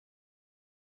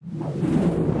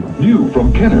New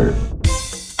from Kenner.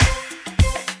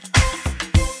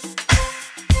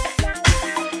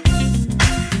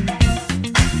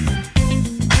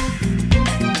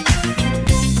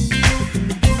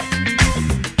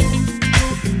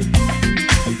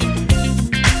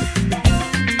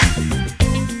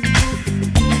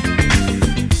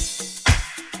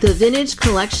 The Vintage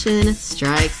Collection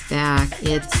strikes back.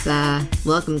 It's,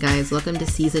 welcome guys. Welcome to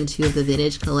season 2 of the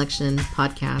Vintage Collection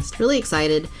podcast. Really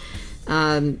excited.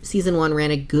 Season 1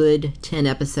 ran a good 10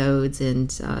 episodes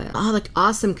and all the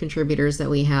awesome contributors that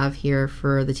we have here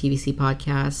for the TVC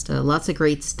podcast. Lots of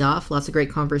great stuff, lots of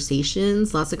great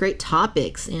conversations, lots of great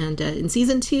topics. And in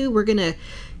season 2, we're going to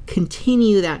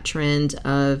continue that trend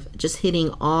of just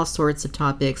hitting all sorts of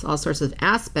topics, all sorts of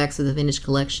aspects of the vintage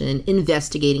collection,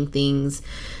 investigating things,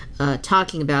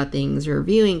 talking about things,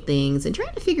 reviewing things, and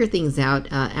trying to figure things out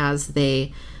as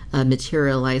they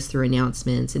materialize through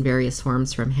announcements in various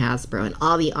forms from Hasbro and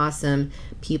all the awesome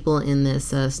people in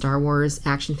this Star Wars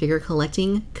action figure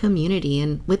collecting community.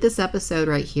 And with this episode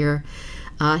right here,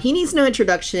 he needs no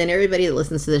introduction. Everybody that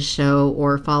listens to this show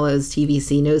or follows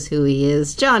TVC knows who he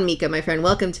is. John Mika, my friend,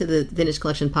 welcome to the Vintage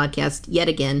Collection podcast yet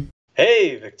again.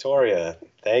 Hey, Victoria.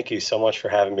 Thank you so much for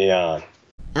having me on.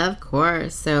 Of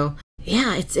course. So,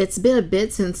 yeah, it's been a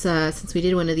bit since we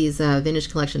did one of these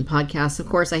Vintage Collection podcasts. Of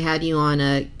course, I had you on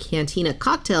a Cantina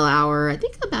Cocktail Hour, I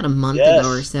think about a month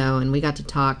ago or so, and we got to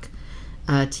talk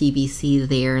TVC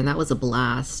there, and that was a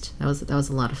blast. That was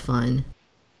a lot of fun.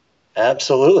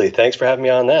 Absolutely. Thanks for having me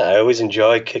on that. I always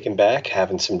enjoy kicking back,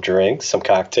 having some drinks, some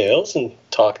cocktails, and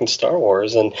talking Star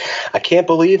Wars. And I can't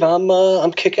believe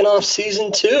I'm kicking off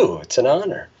season 2. It's an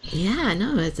honor. Yeah,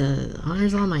 no, it's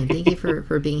honor's all mine. Thank you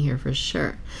for being here for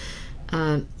sure.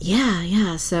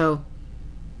 So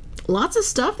lots of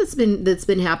stuff that's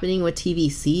been happening with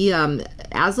TVC.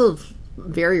 As of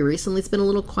very recently, it's been a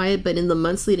little quiet, but in the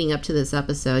months leading up to this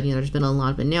episode, there's been a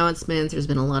lot of announcements. There's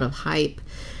been a lot of hype.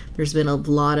 There's been a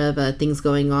lot of things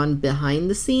going on behind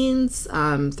the scenes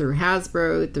through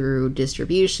Hasbro, through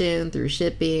distribution, through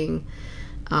shipping,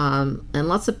 and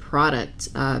lots of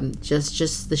product.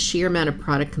 Just the sheer amount of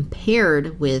product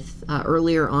compared with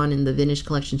earlier on in the Vintage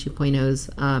Collection 2.0's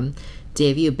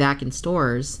debut back in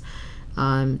stores.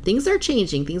 Things are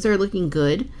changing. Things are looking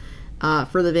good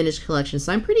for the Vintage Collection.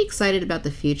 So I'm pretty excited about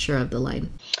the future of the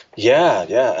line. Yeah,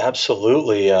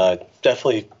 absolutely.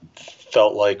 Definitely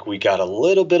felt like we got a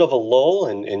little bit of a lull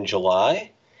in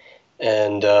July,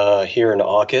 and here in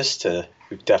August,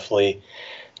 we've definitely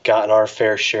gotten our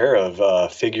fair share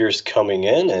of figures coming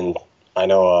in, and I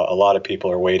know a lot of people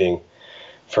are waiting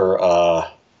for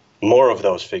more of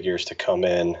those figures to come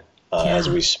in as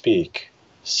we speak.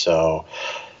 So,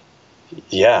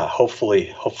 yeah,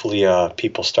 hopefully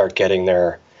people start getting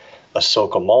their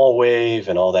Ahsoka Mall wave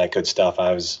and all that good stuff.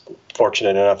 I was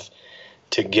fortunate enough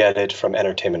to get it from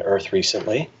Entertainment Earth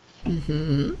recently.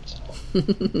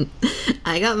 Mm-hmm.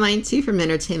 I got mine too from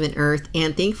Entertainment Earth,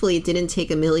 and thankfully it didn't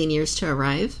take a million years to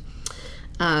arrive.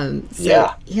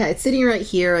 Yeah, it's sitting right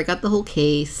here. I got the whole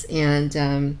case,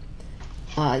 and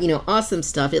awesome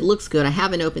stuff. It looks good. I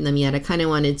haven't opened them yet. I kind of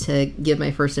wanted to give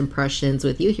my first impressions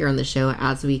with you here on the show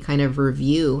as we kind of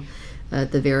review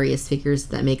the various figures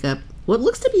that make up what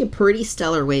looks to be a pretty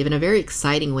stellar wave and a very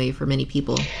exciting wave for many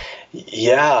people.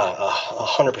 Yeah,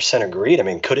 100% agreed. I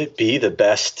mean, could it be the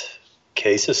best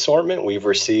case assortment we've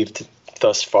received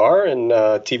thus far in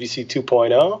TVC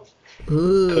 2.0?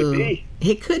 Ooh, could be.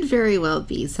 It could very well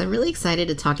be. So I'm really excited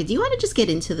to talk. Do you want to just get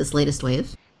into this latest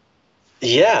wave?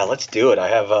 Yeah, let's do it. I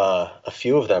have a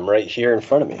few of them right here in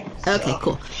front of me. Okay,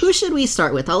 cool. Who should we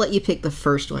start with? I'll let you pick the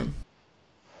first one.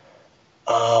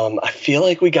 I feel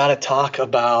like we got to talk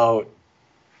about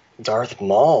Darth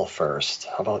Maul first.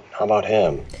 How about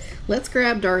him? Let's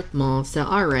grab Darth Maul. So,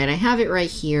 all right, I have it right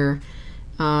here.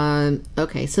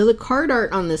 Okay, so the card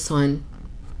art on this one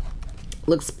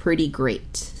looks pretty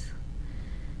great.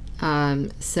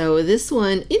 So this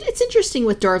one, it's interesting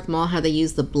with Darth Maul how they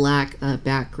use the black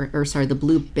the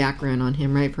blue background on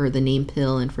him, right, for the name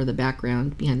pill and for the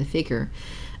background behind the figure.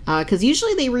 Because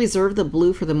usually they reserve the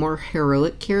blue for the more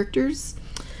heroic characters.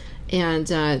 And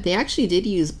they actually did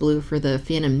use blue for the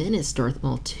Phantom Menace Darth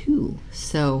Maul too.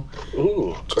 So,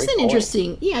 just an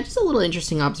interesting, just a little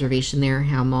interesting observation there.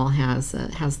 How Maul has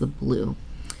the blue,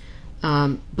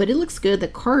 but it looks good. The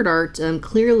card art,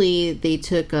 clearly they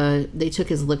took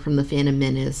his look from the Phantom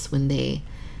Menace when they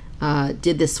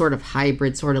did this sort of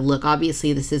hybrid sort of look.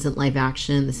 Obviously, this isn't live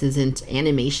action. This isn't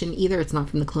animation either. It's not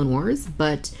from the Clone Wars,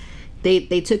 but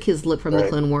They took his look from the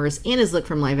Clone Wars and his look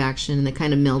from live action, and they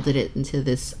kind of melded it into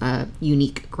this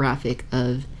unique graphic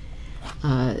of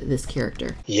this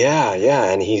character. Yeah,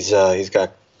 and he's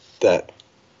got that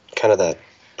kind of that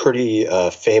pretty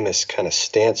famous kind of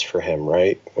stance for him,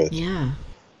 right?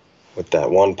 With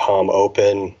that one palm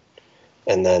open,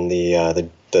 and then the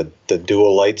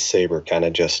dual lightsaber kind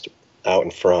of just out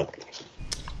in front.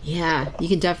 Yeah, you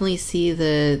can definitely see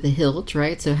the hilt,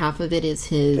 right? So half of it is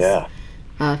his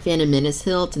Phantom Menace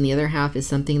hilt, and the other half is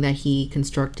something that he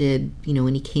constructed,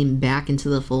 when he came back into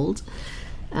the fold.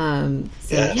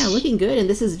 Yeah, looking good. And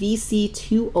this is VC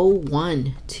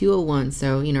 201.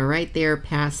 So, right there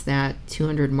past that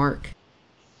 200 mark.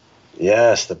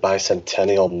 Yes, the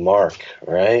bicentennial mark,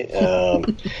 right?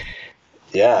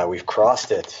 Yeah, we've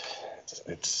crossed it.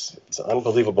 It's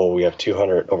unbelievable. We have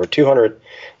over 200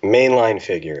 mainline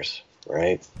figures,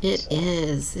 right? It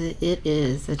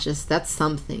is. That's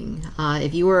something.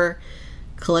 If you were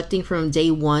collecting from day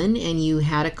one and you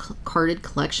had a carded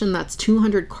collection, that's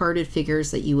 200 carded figures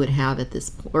that you would have at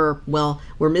this point. Or, well,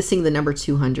 we're missing the number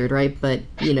 200, right? But,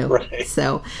 right.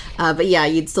 So, but yeah,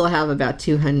 you'd still have about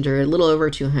 200, a little over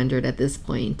 200 at this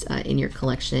point in your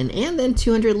collection. And then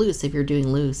 200 loose if you're doing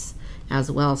loose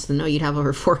as well. So, no, you'd have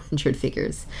over 400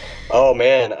 figures. Oh,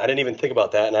 man, I didn't even think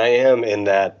about that. And I am in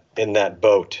that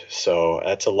boat. So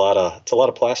that's a lot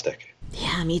of plastic.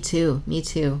 Yeah, me too.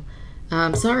 So,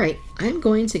 all right, I'm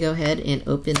going to go ahead and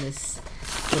open this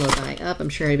little guy up. I'm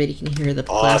sure everybody can hear the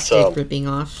plastic ripping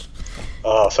off.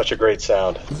 Oh, such a great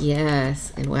sound.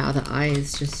 Yes, and wow, the eye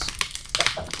is just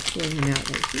pulling him out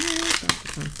right here.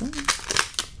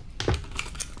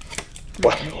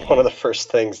 One of the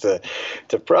first things to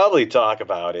probably talk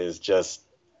about is just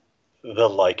the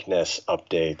likeness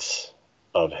updates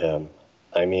of him.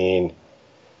 I mean,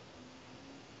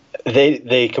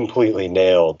 they completely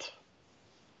nailed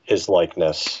his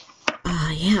likeness.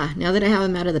 Yeah, now that I have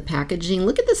him out of the packaging,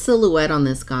 look at the silhouette on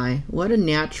this guy. What a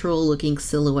natural looking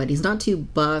silhouette. He's not too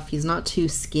buff, he's not too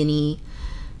skinny.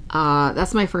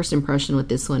 That's my first impression with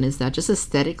this one, is that just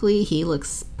aesthetically he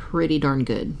looks pretty darn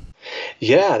good.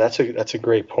 Yeah, that's a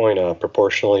great point.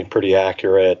 Proportionally pretty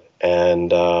accurate,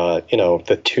 and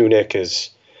the tunic is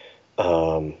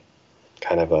kind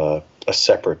of a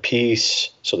separate piece,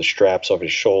 so the straps over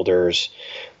his shoulders.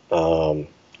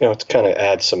 It kind of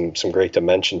adds some great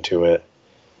dimension to it,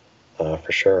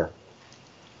 for sure.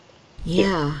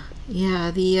 Yeah.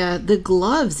 The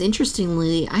gloves,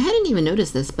 interestingly, I hadn't even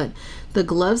noticed this, but the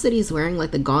gloves that he's wearing,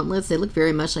 like the gauntlets, they look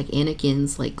very much like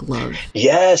Anakin's glove.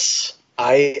 Yes,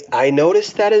 I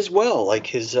noticed that as well. Like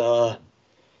his what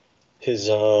do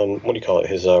you call it?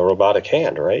 His robotic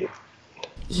hand, right?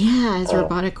 Yeah, his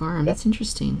robotic arm. That's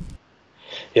interesting.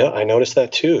 Yeah, I noticed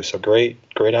that too. So great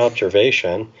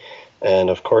observation.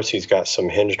 And of course, he's got some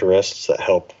hinged wrists that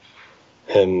help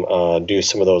him do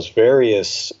some of those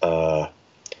various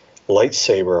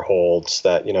lightsaber holds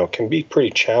that can be pretty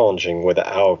challenging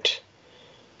without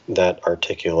that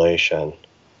articulation.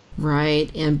 Right,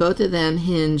 and both of them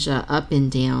hinge up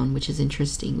and down, which is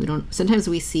interesting. Sometimes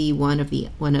we see one of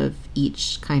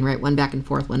each kind, right? One back and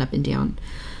forth, one up and down.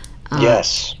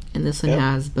 Yes. And this one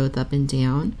has both up and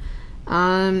down.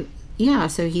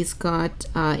 So he's got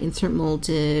insert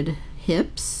molded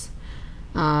hips,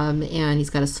 and he's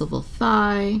got a swivel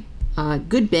thigh,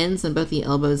 good bends on both the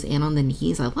elbows and on the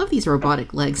knees. I love these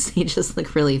robotic legs. They just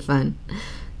look really fun.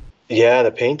 Yeah,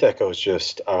 the paint deco is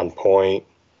just on point.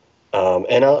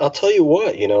 And I'll tell you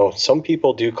what, some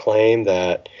people do claim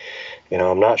that,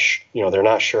 I'm not, they're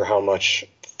not sure how much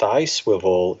thigh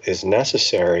swivel is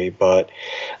necessary, but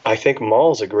I think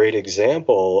Maul's a great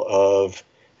example of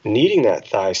needing that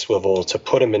thigh swivel to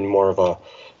put him in more of a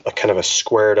kind of a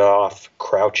squared off,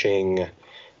 crouching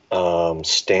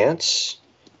stance,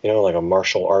 like a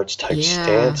martial arts type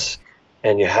stance.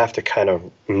 And you have to kind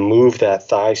of move that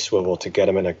thigh swivel to get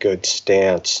him in a good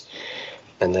stance.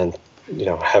 And then,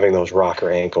 having those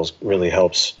rocker ankles really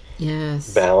helps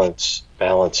balance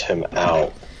him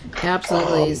out.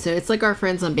 Absolutely. So it's like our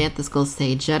friends on Bantha Skull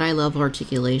say, Jedi level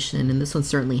articulation, and this one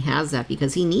certainly has that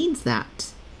because he needs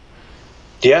that.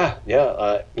 Yeah.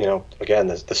 Again,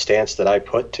 the stance that I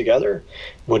put together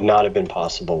would not have been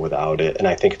possible without it, and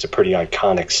I think it's a pretty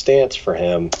iconic stance for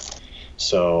him.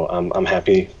 So I'm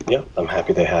happy. Yeah, I'm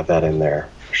happy they have that in there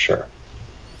for sure.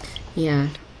 Yeah,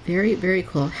 very, very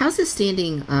cool. How's his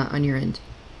standing on your end?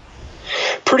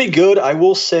 Pretty good. I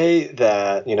will say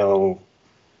that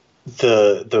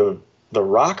the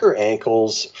rocker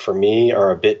ankles for me are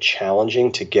a bit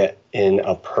challenging to get in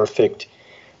a perfect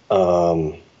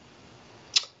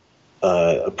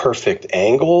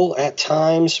angle at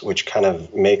times, which kind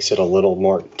of makes it a little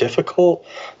more difficult.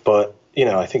 But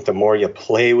I think the more you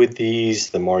play with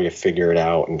these, the more you figure it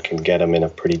out and can get them in a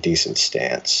pretty decent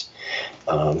stance.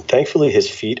 Thankfully, his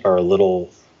feet are a little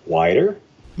wider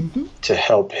to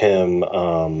help him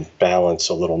balance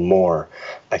a little more.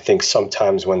 I think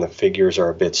sometimes when the figures are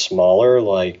a bit smaller,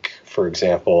 like, for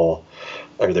example,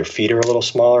 or their feet are a little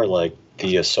smaller, like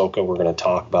the Ahsoka we're going to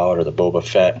talk about, or the Boba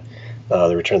Fett,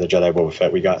 the Return of the Jedi Boba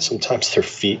Fett we got, sometimes their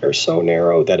feet are so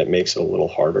narrow that it makes it a little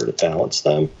harder to balance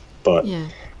them. But Yeah.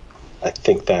 I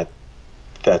think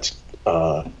that's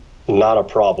not a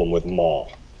problem with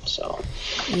Maul. So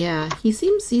Yeah, he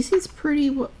seems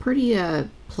pretty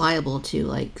pliable too.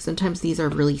 Like sometimes these are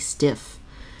really stiff,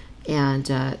 and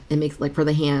it makes, like, for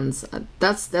the hands.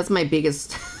 That's my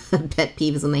biggest pet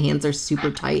peeve is when the hands are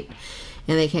super tight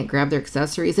and they can't grab their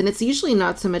accessories. And it's usually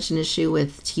not so much an issue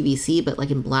with TVC, but like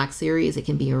in Black Series, it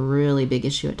can be a really big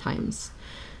issue at times.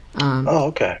 oh,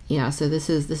 okay. Yeah, so this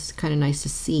is kind of nice to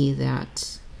see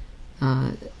that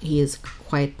he is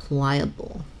quite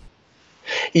pliable.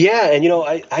 Yeah, and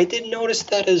I did notice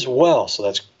that as well.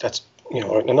 So that's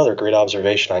another great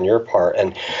observation on your part.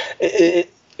 And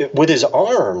with his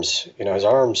arms, his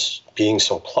arms being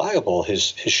so pliable,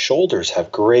 his shoulders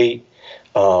have great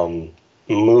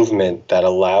movement that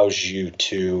allows you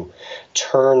to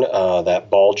turn that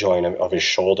ball joint of his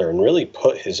shoulder and really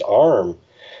put his arm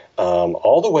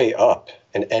all the way up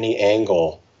in any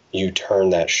angle you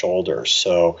turn that shoulder.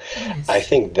 So Nice. I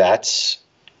think that's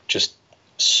just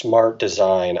smart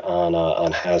design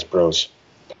on Hasbro's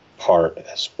part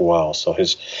as well. So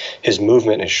his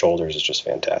movement in his shoulders is just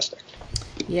fantastic.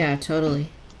 Yeah, totally.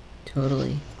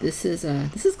 This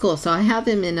is cool. So I have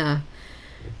him in a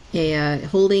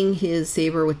holding his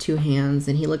saber with two hands,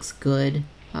 and he looks good.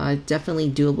 Definitely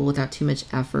doable without too much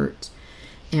effort.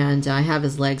 And I have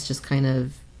his legs just kind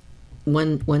of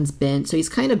one's bent, so he's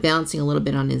kind of bouncing a little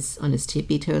bit on his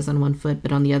tippy toes on one foot,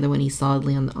 but on the other one he's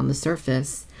solidly on the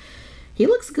surface. He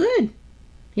looks good.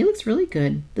 He looks really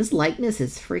good. This likeness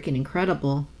is freaking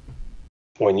incredible.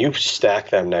 When you stack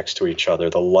them next to each other,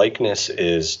 the likeness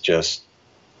is just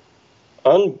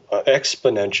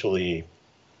exponentially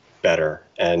better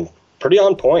and pretty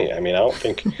on point. I mean, I don't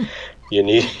think you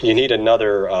need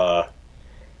another.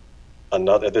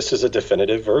 This is a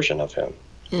definitive version of him.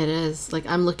 It is. Like,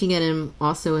 I'm looking at him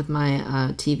also with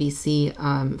my TVC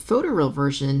photoreal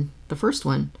version, the first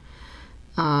one.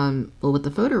 Well, with the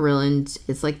photoreal, and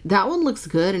it's like that one looks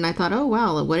good, and I thought, oh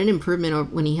wow, what an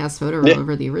improvement when he has photoreal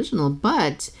over the original.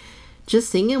 But just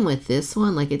seeing him with this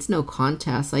one, like, it's no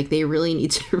contest. Like, they really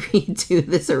need to redo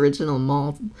this original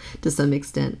Maul to some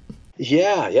extent.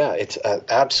 Yeah, it's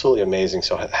absolutely amazing.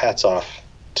 So hats off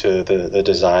to the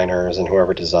designers and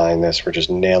whoever designed this for just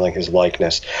nailing his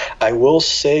likeness. I will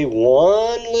say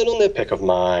one little nitpick of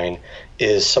mine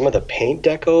is some of the paint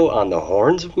deco on the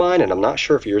horns of mine, and I'm not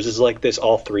sure if yours is like this.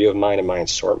 All three of mine in my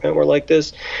assortment were like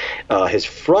this. His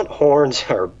front horns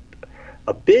are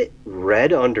a bit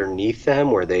red underneath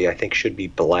them, where they, I think, should be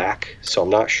black. So I'm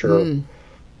not sure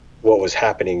what was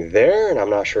happening there, and I'm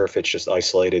not sure if it's just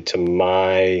isolated to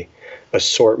my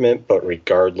assortment, but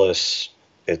regardless,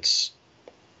 it's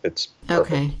perfect.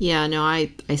 Okay. Yeah, no, I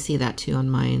see that too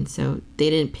on mine. So they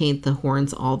didn't paint the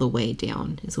horns all the way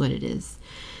down, is what it is.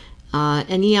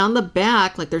 And yeah, on the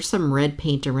back, like, there's some red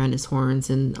paint around his horns,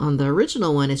 and on the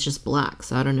original one, it's just black.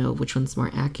 So I don't know which one's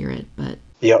more accurate, but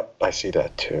Yep, I see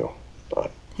that too.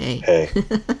 But hey.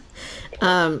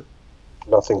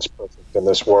 Nothing's perfect in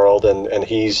this world, and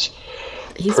he's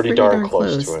pretty darn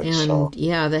close to it. And So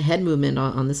yeah, the head movement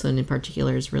on this one in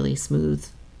particular is really smooth,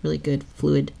 really good,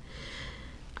 fluid.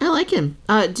 I like him.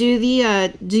 Do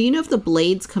you know if the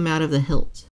blades come out of the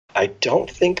hilt? I don't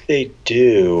think they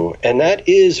do, and that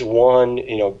is one.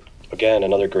 Again,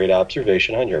 another great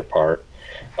observation on your part.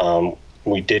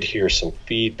 We did hear some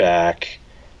feedback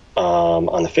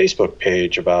on the Facebook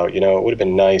page about, it would have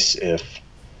been nice if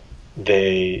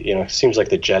they, it seems like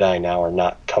the Jedi now are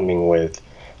not coming with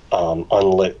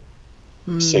unlit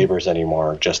sabers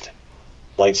anymore, just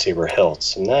lightsaber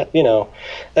hilts, and that,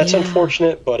 that's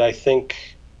unfortunate. But I think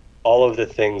all of the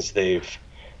things they've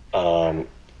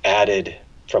added,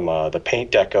 from the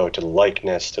paint deco to the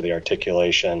likeness to the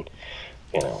articulation,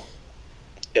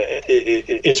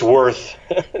 it's worth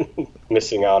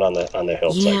missing out on the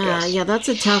hilts. I guess. Yeah, that's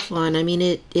a tough one. I mean,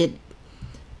 it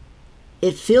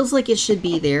feels like it should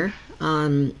be there.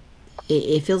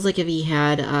 It feels like if he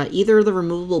had either the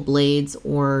removable blades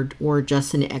or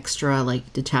just an extra,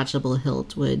 like, detachable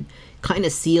hilt would kind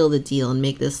of seal the deal and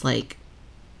make this, like,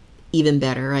 even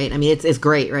better, right? I mean, it's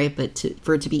great, right? But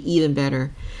for it to be even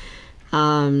better.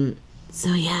 So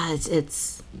yeah,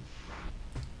 it's.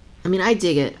 I mean, I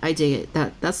dig it.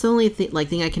 That's the only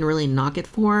thing I can really knock it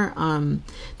for.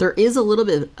 There is a little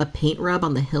bit of paint rub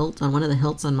on the hilt, on one of the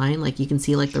hilts on mine. Like, you can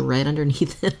see, like, the red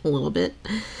underneath it a little bit.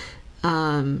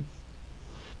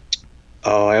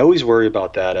 Oh, I always worry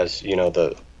about that as,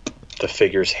 the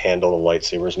figures handle the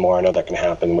lightsabers more. I know that can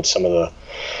happen with some of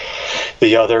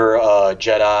the other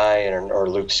Jedi or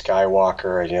Luke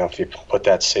Skywalker. If you put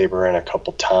that saber in a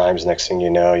couple times, next thing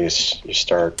you know, you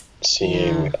start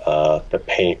seeing the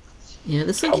paint. Yeah,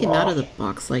 this one came out of the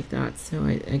box like that, so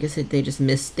I guess they just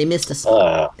missed a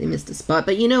spot. They missed a spot,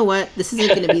 but you know what? This isn't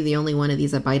going to be the only one of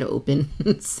these I buy to open.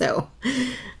 So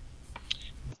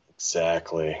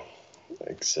exactly.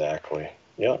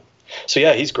 Yeah. So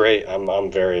yeah, he's great.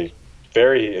 I'm very,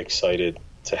 very excited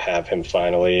to have him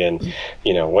finally. And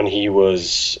when he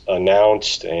was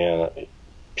announced, and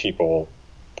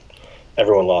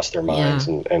everyone lost their minds,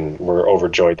 and we're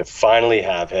overjoyed to finally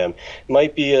have him.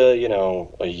 Might be a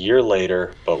year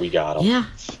later, but we got him. Yeah,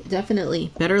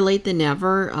 definitely. Better late than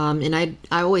never. And I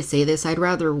always say this, I'd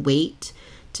rather wait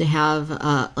to have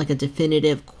like a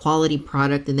definitive quality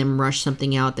product and then rush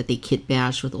something out that they kit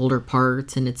bash with older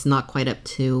parts and it's not quite up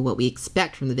to what we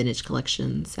expect from the vintage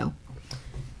collection. So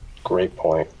great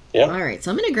point. Yeah. All right, so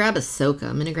I'm gonna grab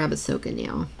Ahsoka.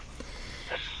 Now.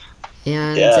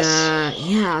 And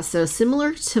yes. So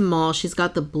similar to Maul, she's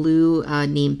got the blue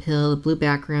name pill, the blue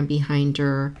background behind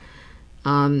her.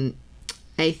 I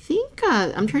think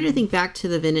I'm trying to think back to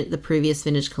the previous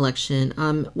vintage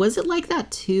collection. Was it like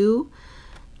that too?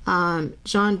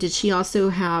 John, did she also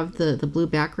have the blue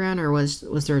background, or was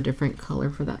there a different color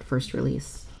for that first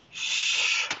release?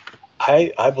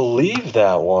 I believe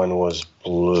that one was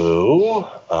blue.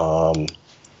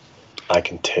 I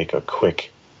can take a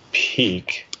quick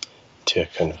peek to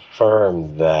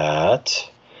confirm that.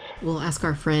 We'll ask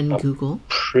our friend Google.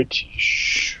 Pretty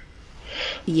sure.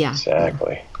 Yeah.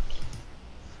 Exactly.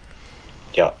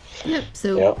 Yeah. Yep.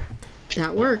 So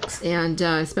that works, and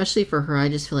especially for her, I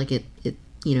just feel like it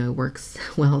works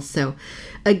well. So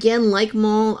again, like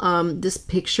Maul, this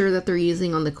picture that they're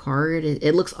using on the card,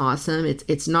 it looks awesome.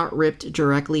 It's not ripped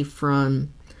directly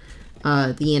from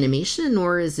the animation,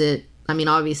 nor is it. I mean,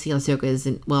 obviously Ahsoka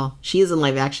isn't. Well, she is in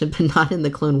live action, but not in the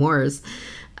Clone Wars.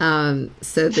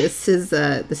 So this is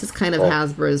kind of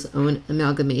Hasbro's own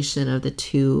amalgamation of the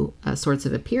two sorts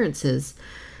of appearances.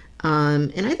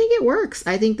 And I think it works.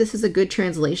 I think this is a good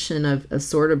translation of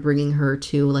sort of bringing her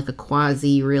to like a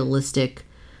quasi-realistic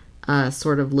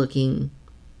sort of looking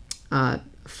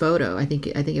photo. I think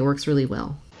it works really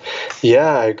well.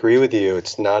 Yeah, I agree with you.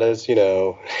 It's not as,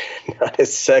 not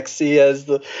as sexy as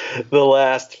the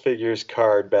last figures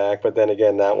card back, but then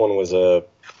again, that one was a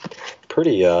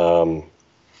pretty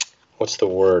what's the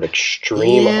word?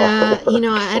 Extreme. Yeah,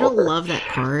 I don't love that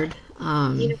card.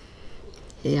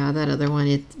 Yeah, that other one,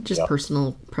 it's just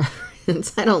personal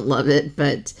preference. I don't love it,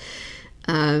 but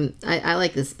I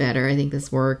like this better. I think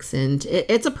this works, and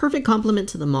it's a perfect complement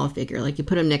to the Maul figure. Like, you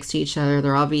put them next to each other,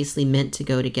 they're obviously meant to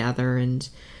go together, and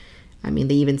I mean,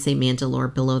 they even say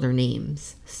Mandalore below their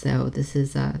names. So this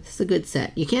is a good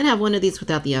set. You can't have one of these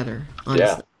without the other,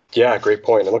 honestly. Yeah, great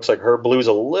point. It looks like her blue's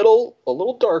a little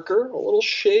darker, a little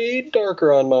shade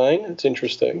darker on mine. It's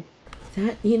interesting.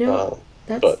 But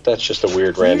that's just a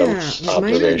weird random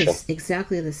observation. Mine are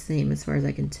exactly the same as far as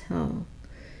I can tell.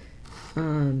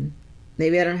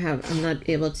 Maybe I'm not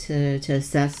able to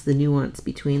assess the nuance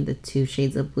between the two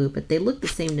shades of blue, but they look the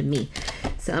same to me.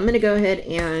 So I'm going to go ahead,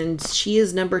 and she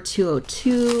is number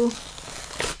 202.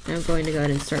 I'm going to go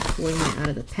ahead and start pulling her out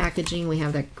of the packaging. We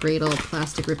have that great old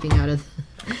plastic ripping out of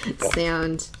the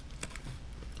sound.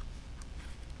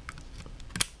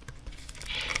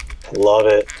 Love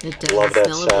it. It does. Love that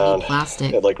smell sound. Of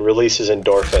plastic. It releases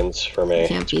endorphins for me.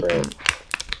 Can't beat that.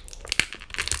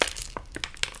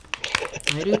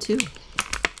 I do too.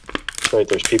 Right,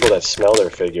 there's people that smell their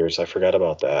figures. I forgot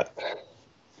about that.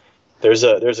 There's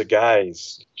a guy,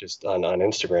 he's just on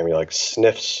Instagram,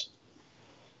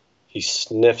 he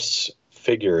sniffs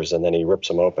figures and then he rips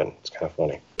them open. It's kind of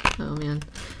funny.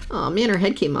 Oh man, her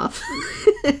head came off.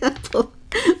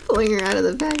 Pulling her out of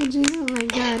the packaging. Oh my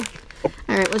god.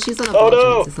 Alright, well, she's on a ball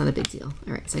joint. It's not a big deal.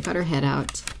 Alright, so I got her head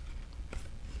out.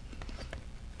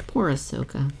 Poor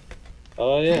Ahsoka.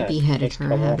 Oh yeah. I beheaded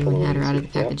her, having had her out of the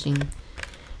packaging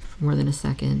for more than a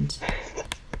second.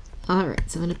 Alright,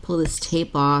 so I'm going to pull this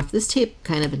tape off. This tape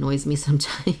kind of annoys me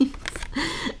sometimes.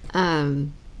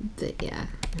 But yeah,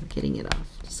 I'm getting it off.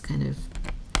 Just kind of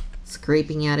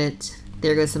scraping at it.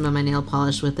 There goes some of my nail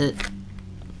polish with it.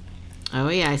 Oh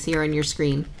yeah, I see her on your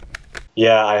screen.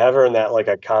 Yeah, I have her in that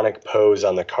iconic pose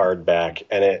on the card back,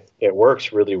 and it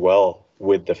works really well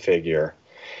with the figure.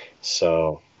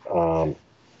 So a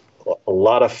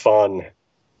lot of fun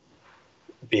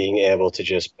being able to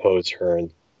just pose her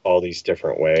in all these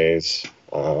different ways.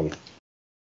 There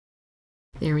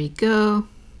we go.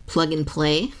 Plug and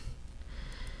play.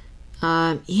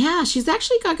 Yeah, she's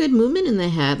actually got good movement in the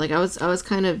head. Like I was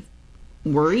kind of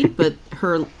worried, but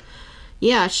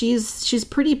she's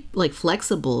pretty like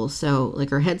flexible. So like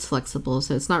her head's flexible,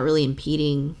 so it's not really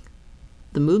impeding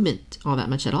the movement all that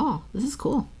much at all. This is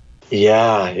cool.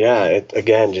 Yeah.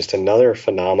 Again, just another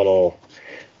phenomenal.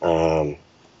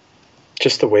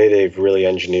 Just the way they've really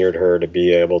engineered her to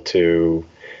be able to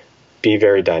be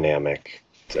very dynamic.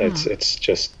 It's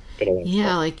just been a lot of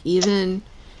fun. Like even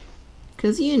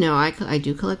because I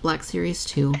do collect Black Series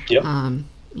too. Yep.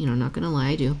 Not gonna lie,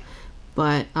 I do.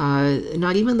 But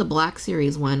not even the Black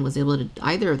Series one was able to.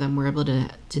 Either of them were able to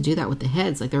do that with the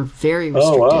heads. Like they're very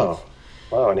restrictive. Oh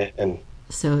wow! And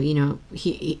so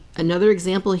another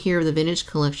example here of the Vintage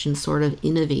Collection sort of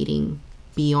innovating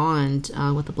beyond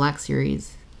what the Black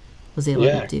Series was able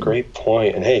to do. Yeah, great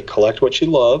point. And hey, collect what you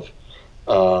love.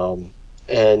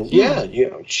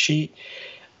 She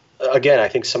again, I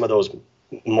think some of those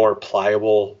more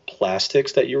pliable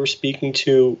plastics that you were speaking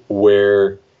to,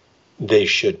 where they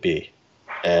should be.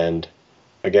 And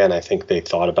again, I think they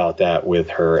thought about that with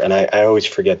her. And I always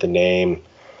forget the name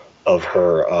of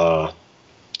her, what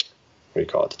do you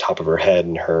call it, the top of her head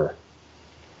and her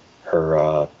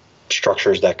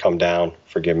structures that come down.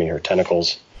 Forgive me, her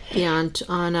tentacles. Yeah, on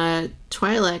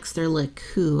Twi'leks, they're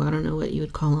Leku. I don't know what you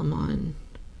would call them on.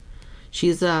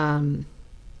 She's Togruta?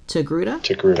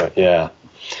 Togruta, yeah.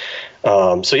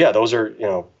 Those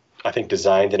are, I think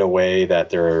designed in a way that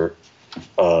they're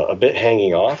a bit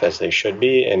hanging off, as they should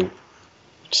be, and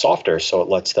softer, so it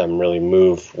lets them really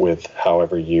move with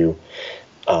however you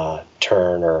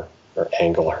turn or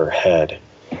angle her head.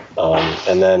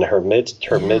 And then her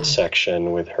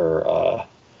midsection with her,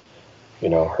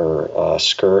 her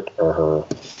skirt, or her,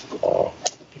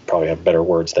 you probably have better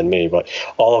words than me, but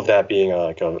all of that being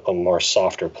a more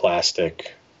softer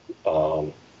plastic,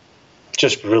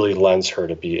 just really lends her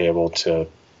to be able to,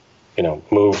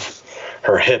 move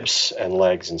her hips and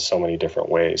legs in so many different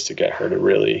ways to get her to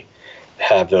really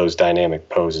have those dynamic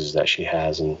poses that she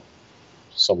has in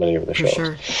so many of the shows.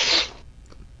 For sure.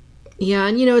 Yeah,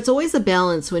 and it's always a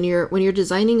balance when you're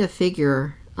designing a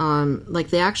figure. Like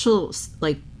the actual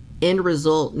end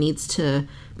result needs to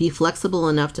be flexible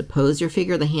enough to pose your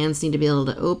figure. The hands need to be able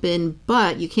to open,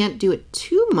 but you can't do it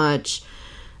too much.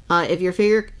 If your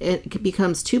figure it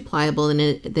becomes too pliable, then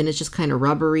it's just kind of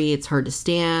rubbery. It's hard to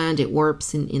stand. It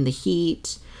warps in the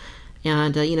heat,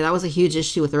 and that was a huge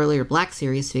issue with earlier Black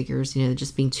Series figures.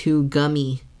 Just being too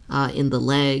gummy in the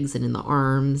legs and in the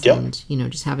arms, yep. And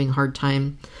just having a hard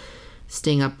time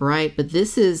staying upright. But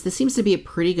this seems to be a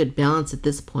pretty good balance at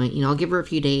this point. I'll give her a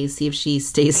few days, see if she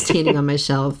stays standing on my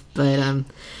shelf. But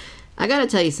I gotta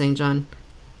tell you something, John.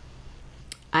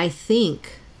 I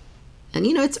think. And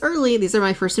it's early, these are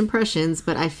my first impressions,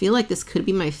 but I feel like this could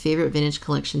be my favorite Vintage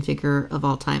Collection figure of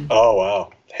all time. Oh,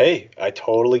 wow. Hey, I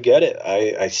totally get it.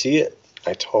 I see it.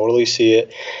 I totally see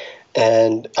it.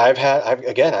 And I've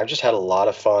just had a lot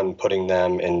of fun putting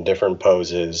them in different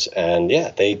poses. And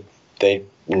yeah, they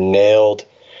nailed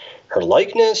her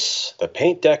likeness, the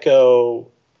paint deco,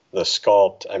 the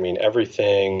sculpt. I mean,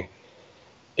 everything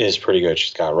is pretty good.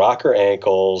 She's got rocker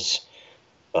ankles,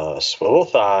 swivel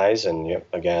thighs, and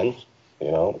again,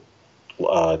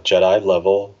 Jedi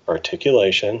level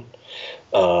articulation.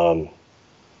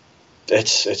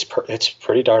 It's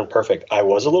pretty darn perfect. I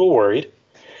was a little worried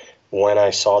when I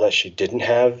saw that she didn't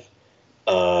have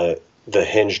the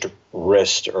hinged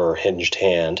wrist or hinged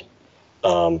hand,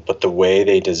 but the way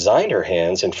they designed her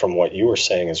hands, and from what you were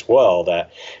saying as well,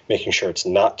 that making sure it's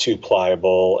not too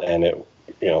pliable and it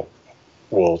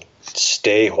will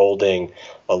stay holding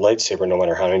a lightsaber no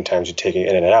matter how many times you take it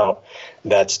in and out.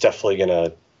 That's definitely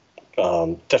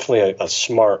a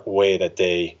smart way that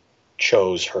they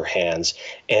chose her hands,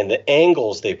 and the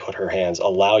angles they put her hands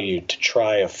allow you to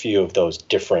try a few of those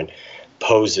different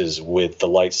poses with the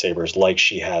lightsabers, like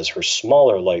she has her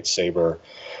smaller lightsaber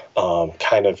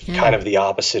kind of the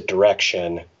opposite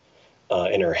direction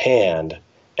in her hand,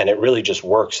 and it really just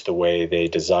works the way they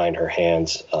designed her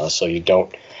hands. So you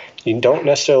don't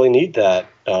necessarily need that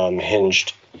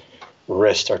hinged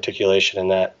wrist articulation,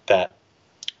 and that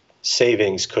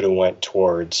savings could have went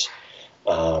towards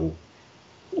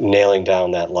nailing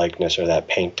down that likeness or that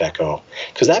paint deco,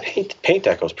 because that paint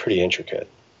deco is pretty intricate.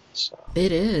 So.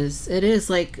 It is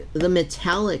like the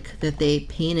metallic that they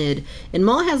painted, and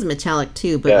Maul has metallic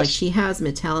too, but yes. Like she has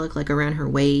metallic like around her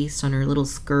waist, on her little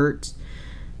skirt.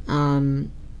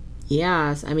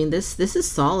 Yeah, I mean this is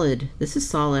solid.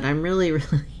 I'm really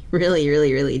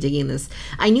digging this.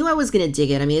 I knew I was gonna dig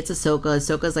it. I mean, it's Ahsoka.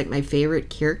 Ahsoka's like my favorite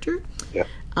character. Yeah.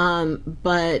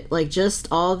 But like just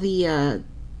all the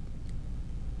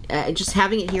just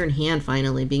having it here in hand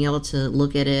finally, being able to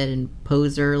look at it and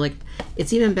pose her, like,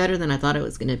 it's even better than I thought it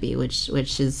was going to be, which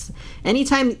is,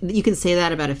 anytime you can say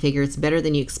that about a figure, it's better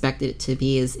than you expected it to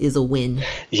be, is a win.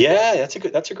 Yeah,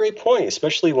 that's a great point,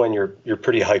 especially when you're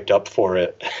pretty hyped up for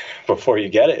it before you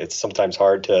get it. It's sometimes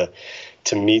hard to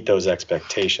meet those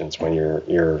expectations when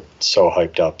you're so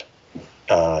hyped up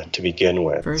to begin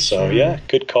with. For so sure. Yeah,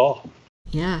 good call.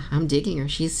 Yeah, I'm digging her.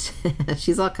 She's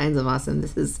she's all kinds of awesome.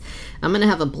 I'm gonna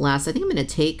have a blast. I think I'm gonna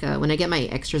take when I get my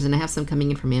extras, and I have some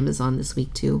coming in from Amazon this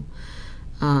week too.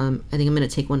 I think I'm gonna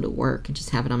take one to work and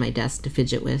just have it on my desk to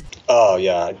fidget with. Oh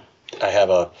yeah, I have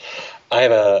a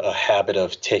habit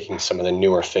of taking some of the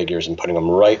newer figures and putting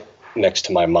them right next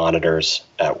to my monitors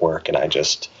at work, and I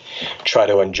just try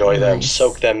to enjoy them, Nice.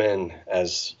 soak them in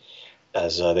as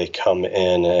they come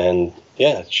in. And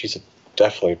yeah, she's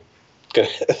definitely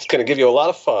gonna give you a lot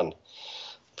of fun,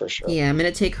 for sure. Yeah, I'm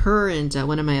gonna take her and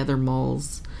one of my other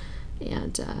moles,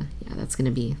 and yeah, that's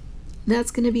gonna be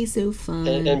so fun.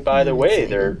 And by the I'm way,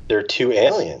 excited. they're two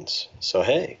aliens, so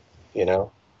hey,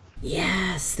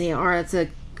 Yes, they are. That's a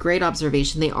great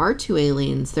observation. They are two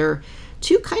aliens. They're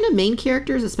two kind of main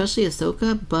characters, especially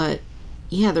Ahsoka, but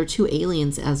yeah, they're two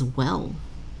aliens as well.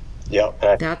 Yep.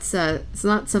 That's it's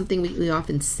not something we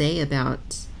often say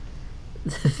about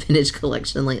the vintage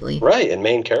collection lately. Right, and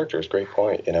main character is a great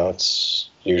point. It's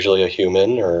usually a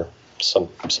human or some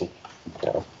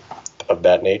of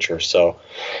that nature. So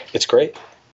it's great.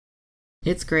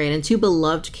 It's great, and two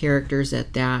beloved characters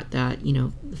at that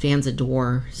fans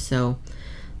adore. So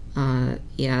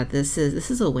yeah, this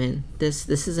is a win. This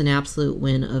is an absolute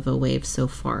win of a wave so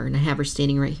far. And I have her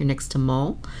standing right here next to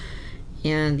Maul.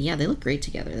 And yeah, they look great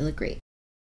together. They look great.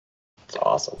 It's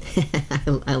awesome.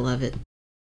 I love it.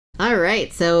 All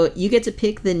right, so you get to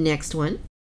pick the next one.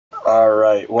 All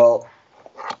right. Well,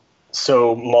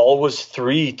 so Maul was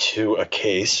 3 to a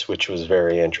case, which was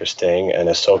very interesting, and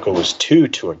Ahsoka was 2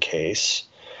 to a case.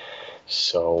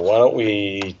 So why don't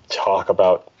we talk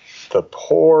about the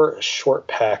poor,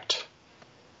 short-packed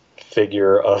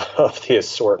figure of the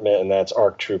assortment, and that's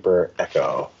ARC Trooper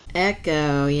Echo.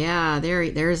 Echo, yeah,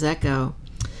 there's Echo.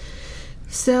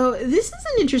 So this is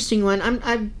an interesting one.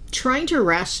 I'm trying to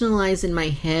rationalize in my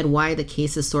head why the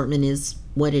case assortment is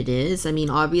what it is. I mean,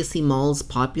 obviously Maul's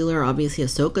popular, obviously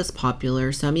Ahsoka's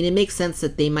popular, so I mean it makes sense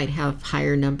that they might have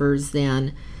higher numbers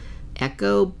than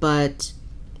Echo, but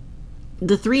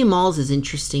the 3 Mauls is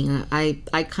interesting. I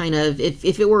kind of,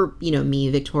 if it were, me,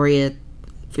 Victoria's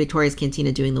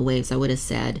Cantina doing the waves, I would have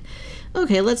said,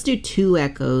 okay, let's do 2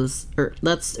 Echoes,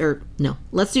 let's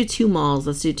do 2 Mauls,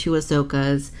 let's do 2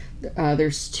 Ahsokas.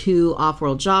 There's 2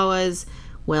 Off-World Jawas.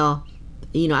 Well,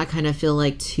 I kind of feel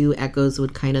like 2 Echoes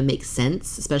would kind of make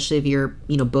sense, especially if you're,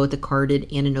 both a carded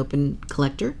and an open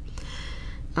collector.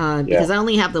 Because I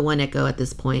only have the 1 Echo at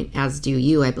this point, as do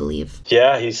you, I believe.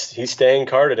 Yeah, he's staying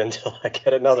carded until I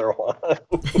get another one.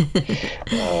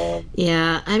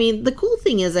 Yeah, I mean, the cool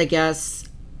thing is, I guess,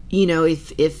 if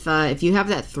you have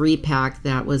that 3-pack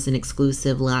that was an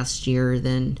exclusive last year,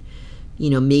 then,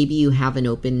 maybe you have an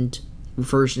opened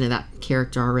version of that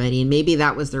character already, and maybe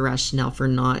that was the rationale for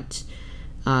not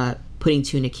putting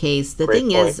 2 in a case. The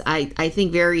thing is, I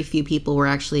think very few people were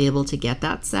actually able to get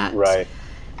that set. Right.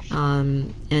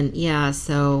 And yeah,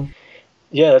 so...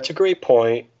 Yeah, that's a great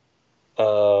point.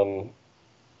 The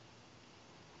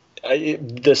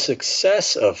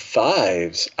success of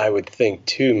 5s, I would think,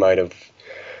 too, might have...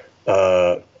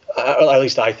 at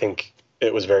least I think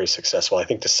it was very successful. I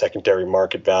think the secondary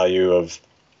market value of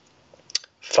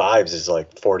 5s is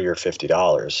like $40 or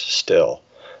 $50 still.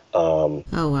 Oh,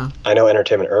 wow. I know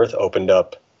Entertainment Earth opened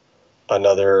up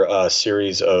another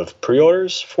series of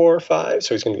pre-orders for 5,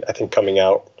 so he's going to, I think, coming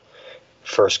out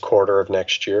first quarter of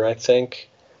next year, I think,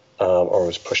 or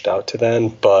was pushed out to then.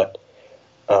 But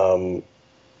I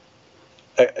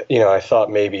thought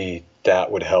maybe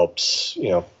that would help,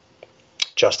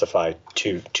 justify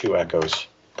two Echoes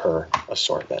per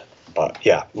assortment. But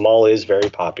yeah, Maul is very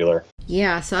popular.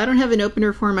 Yeah, so I don't have an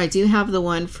opener for him. I do have the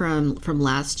one from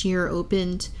last year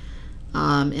opened,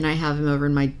 and I have him over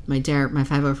in my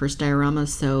 501st diorama.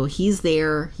 So he's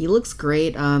there. He looks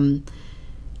great.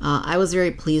 I was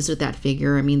very pleased with that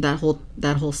figure. I mean, that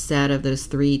whole set of those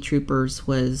 3 troopers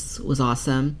was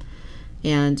awesome,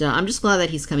 and I'm just glad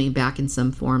that he's coming back in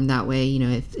some form. That way,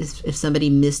 if somebody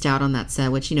missed out on that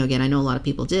set, which again I know a lot of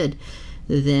people did,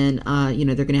 then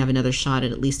they're going to have another shot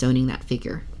at least owning that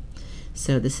figure.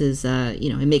 So this is,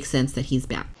 it makes sense that he's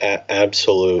back.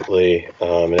 Absolutely.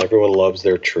 And everyone loves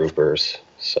their troopers.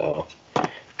 So.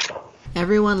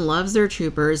 Everyone loves their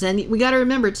troopers. And we got to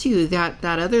remember, too, that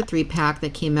other 3-pack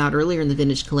that came out earlier in the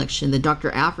Vintage Collection, the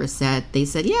Dr. Aphra set, they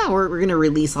said, yeah, we're going to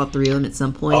release all 3 of them at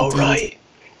some point. Oh, right.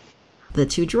 The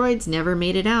 2 droids never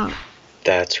made it out.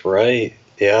 That's right.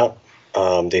 Yeah.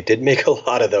 They did make a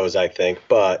lot of those, I think,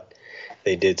 but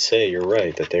they did say, you're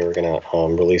right, that they were going to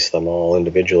release them all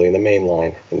individually in the main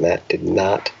line, and that did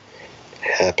not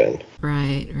happen.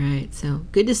 Right. So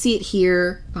good to see it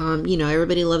here.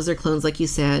 Everybody loves their clones, like you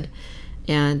said.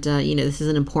 And, this is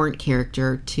an important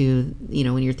character to,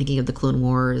 when you're thinking of the Clone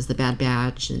Wars, the Bad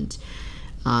Batch. And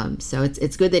so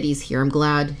it's good that he's here. I'm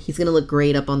glad he's going to look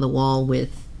great up on the wall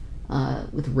with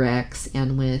Rex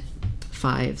and with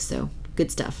 5. So good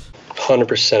stuff.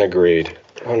 100% agreed.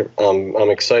 I'm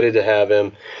excited to have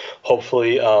him.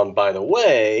 Hopefully, by the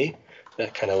way,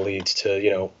 that kind of leads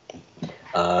to,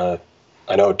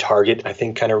 I know Target, I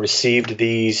think, kind of received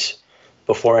these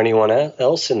before anyone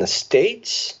else in the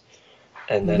States.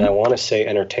 And then I want to say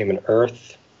Entertainment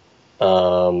Earth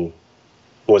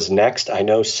was next. I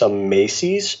know some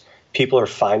Macy's. People are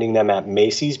finding them at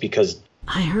Macy's because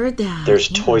I heard that. There's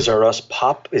Toys R Us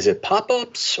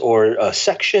pop-ups or a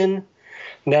section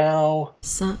now?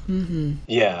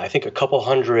 Yeah, I think a couple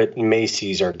hundred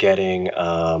Macy's are getting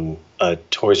a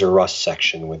Toys R Us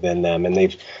section within them, and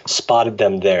they've spotted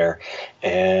them there.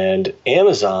 And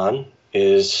Amazon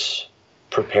is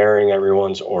preparing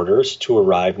everyone's orders to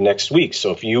arrive next week.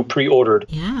 So if you pre-ordered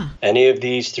any of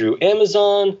these through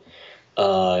Amazon,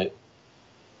 a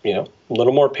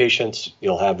little more patience,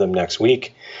 you'll have them next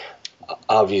week.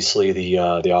 Obviously, the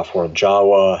Off-World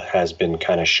Jawa has been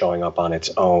kind of showing up on its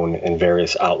own in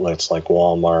various outlets like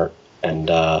Walmart and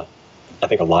I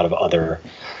think a lot of other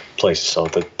places. So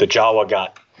the Jawa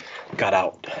got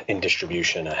out in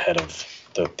distribution ahead of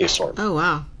the assortment. Oh,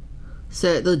 wow.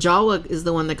 So the Jawa is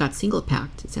the one that got single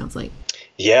packed, it sounds like.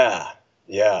 Yeah.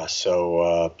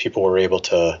 So people were able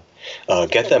to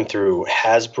get them through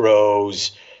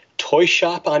Hasbro's toy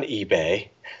shop on eBay.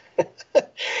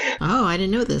 Oh, I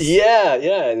didn't know this. Yeah.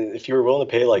 And if you were willing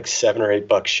to pay like $7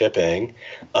 or $8 shipping,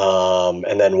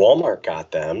 and then Walmart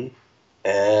got them.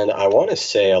 And I want to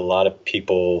say a lot of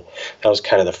people, that was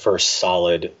kind of the first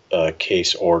solid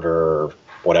case order or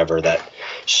whatever that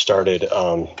started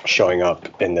showing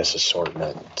up in this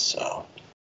assortment. So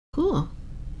cool.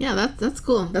 Yeah, that's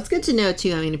cool. That's good to know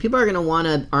too. I mean, people are going to want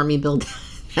to army build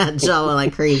that Jawa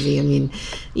like crazy. I mean,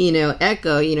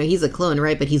 Echo, he's a clone,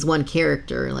 right? But he's one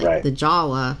character. Like the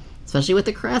Jawa, especially with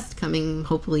the crest coming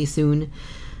hopefully soon.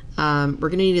 We're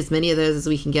going to need as many of those as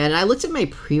we can get. And I looked at my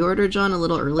pre-order, John, a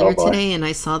little earlier today, and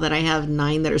I saw that I have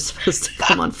 9 that are supposed to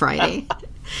come on Friday.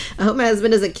 I hope my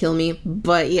husband doesn't kill me,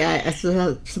 but yeah, I'm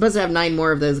supposed to have 9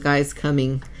 more of those guys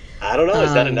coming. I don't know.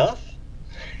 Is that enough?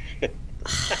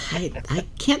 I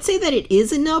can't say that it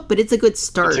is enough, but it's a good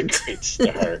start. It's a great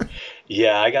start.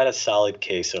 Yeah, I got a solid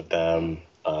case of them.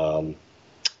 I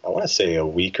want to say a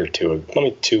week or two,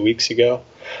 maybe 2 weeks ago.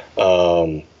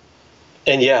 And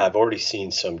yeah, I've already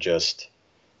seen some just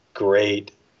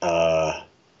great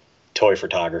toy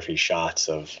photography shots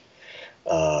of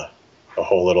a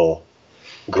whole little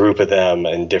group of them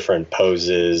in different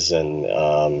poses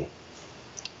and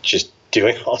just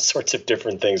doing all sorts of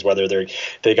different things, whether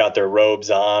they got their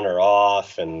robes on or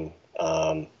off, and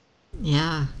so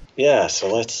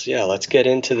let's get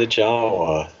into the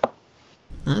Jawa.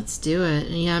 Let's do it.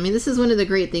 Yeah, I mean, this is one of the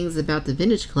great things about the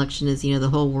vintage collection is the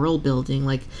whole world building.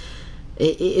 Like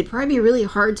it'd probably be really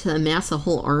hard to amass a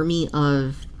whole army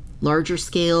of larger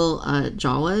scale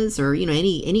Jawas or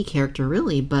any character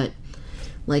really, but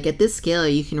like at this scale,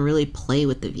 you can really play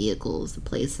with the vehicles, the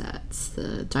play sets,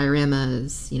 the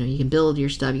dioramas. You can build your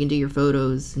stuff, you can do your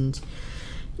photos, and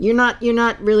you're not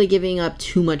really giving up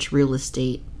too much real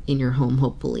estate in your home,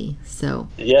 hopefully. So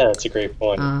yeah, that's a great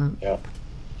point. Yeah.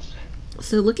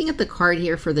 So looking at the card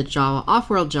here for the Jawa,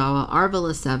 Off-World Jawa,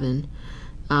 Arvala 7,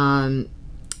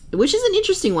 which is an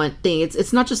interesting thing.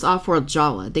 It's not just Off-World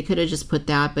Jawa. They could have just put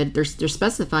that, but they're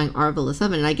specifying Arvala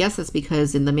 7, and I guess that's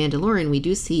because in The Mandalorian we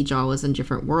do see Jawas in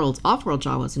different worlds, Off-World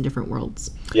Jawas in different worlds.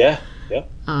 Yeah.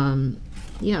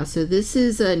 So this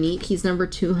is neat. He's number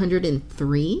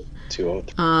 203.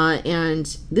 203.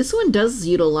 And this one does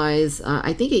utilize,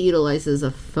 I think it utilizes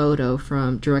a photo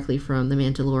directly from The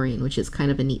Mandalorian, which is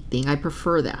kind of a neat thing. I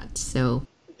prefer that. So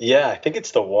yeah, I think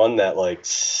it's the one that like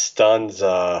stuns.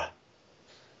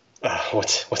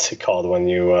 What's it called when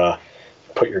you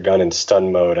put your gun in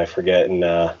stun mode? I forget in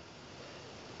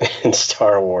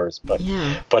Star Wars, but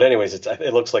anyways,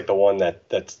 it looks like the one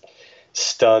that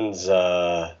stuns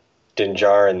Din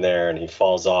Djarin there, and he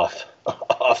falls off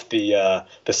the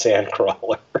sand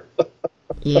crawler.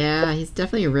 Yeah, he's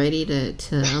definitely ready to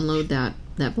unload that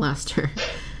that blaster.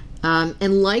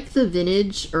 And like the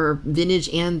vintage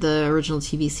and the original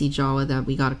TVC Jawa that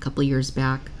we got a couple years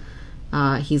back,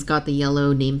 he's got the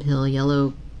yellow name pill,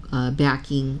 yellow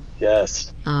backing.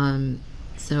 Yes.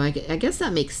 So I guess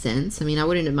that makes sense. I mean, I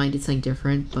wouldn't have minded something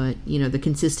different, but, the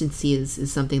consistency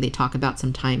is something they talk about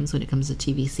sometimes when it comes to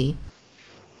TVC.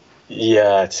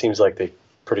 Yeah, it seems like they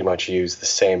pretty much use the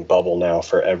same bubble now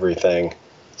for everything.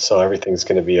 So everything's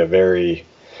going to be a very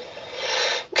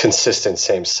consistent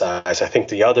same size. I think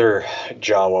the other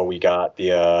Jawa we got,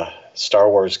 the Star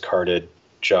Wars carded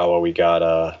Jawa we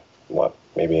got,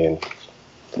 maybe in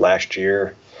last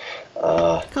year?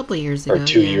 A couple of years ago. Or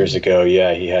 2 years ago,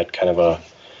 yeah. He had kind of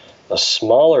a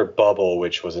smaller bubble,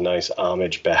 which was a nice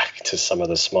homage back to some of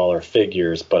the smaller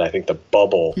figures, but I think the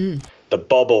bubble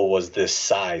was this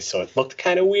size, so it looked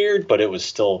kind of weird, but it was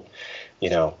still,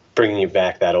 bringing you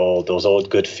back those old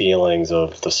good feelings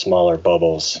of the smaller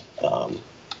bubbles.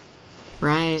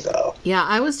 Right. So. Yeah,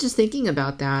 I was just thinking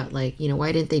about that, like,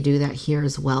 why didn't they do that here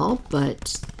as well?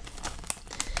 But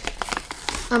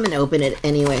I'm going to open it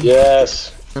anyway.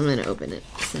 Yes. I'm going to open it.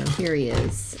 So here he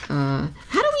is. How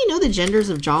do we know the genders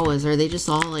of Jawas? Are they just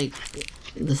all, like,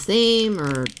 the same?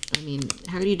 Or, I mean,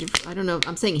 how do you... I don't know.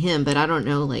 I'm saying him, but I don't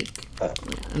know, like...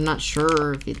 I'm not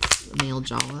sure if it's a male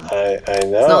Jawa. I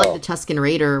know. It's not like the Tusken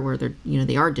Raider where they're,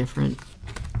 they are different.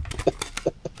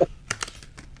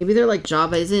 Maybe they're like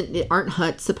Jabba. Aren't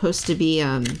Hutts supposed to be,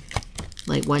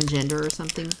 like, one gender or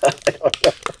something? I don't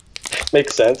know.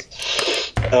 Makes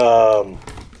sense.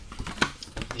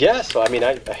 Yeah, so I mean,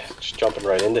 I just jumping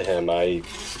right into him.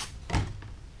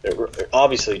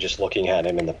 Obviously just looking at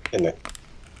him in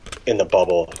the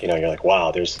bubble, you're like,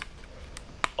 wow, there's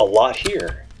a lot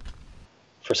here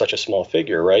for such a small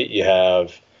figure, right? You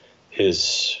have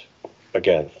his,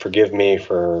 again, forgive me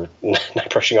for not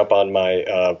brushing up on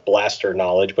my blaster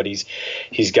knowledge, but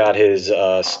he's got his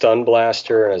stun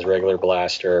blaster and his regular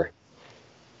blaster,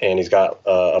 and he's got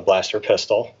a blaster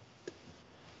pistol.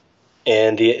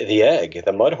 And the egg,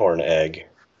 the Mudhorn egg,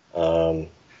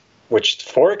 which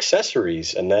 4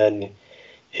 accessories, and then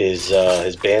his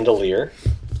bandolier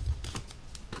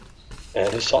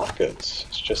and his soft goods.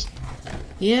 It's just...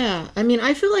 Yeah, I mean,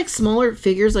 I feel like smaller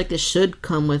figures like this should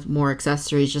come with more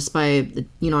accessories just by,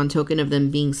 on token of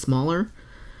them being smaller.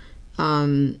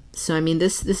 So, I mean,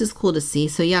 this is cool to see.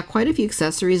 So, yeah, quite a few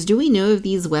accessories. Do we know if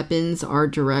these weapons are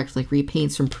direct, like,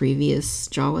 repaints from previous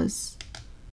Jawas?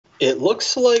 It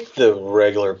looks like the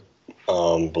regular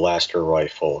blaster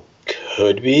rifle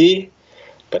could be,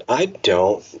 but I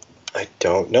don't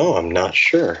know. I'm not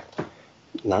sure.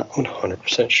 Not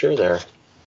 100% sure there.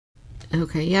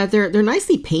 Okay, yeah, they're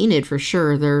nicely painted for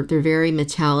sure. They're very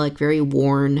metallic, very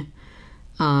worn.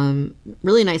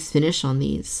 Really nice finish on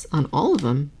these, on all of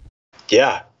them.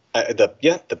 Yeah,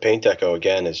 the paint deco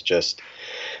again is just,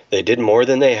 they did more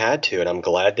than they had to, and I'm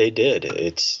glad they did.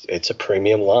 It's a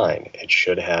premium line. It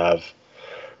should have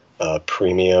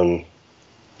premium,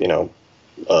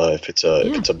 if it's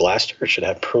a blaster, it should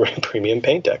have premium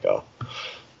paint deco.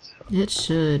 It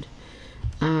should.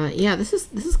 Yeah, this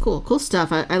is cool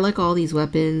stuff. I like all these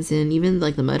weapons, and even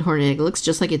like the Mudhorn egg. It looks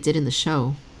just like it did in the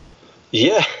show.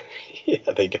 Yeah,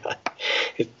 they got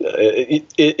it.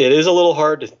 It is a little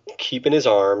hard to keep in his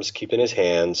arms, keep in his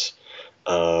hands.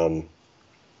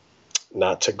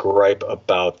 Not to gripe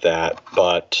about that,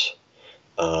 but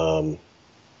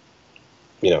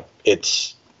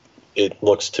it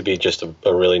looks to be just a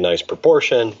really nice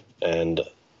proportion, and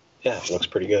yeah, it looks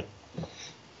pretty good.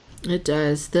 It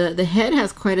does. The head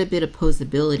has quite a bit of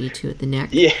posability to it, the neck.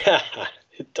 Yeah,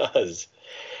 it does.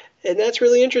 And that's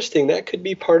really interesting. That could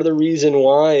be part of the reason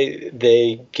why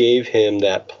they gave him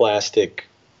that plastic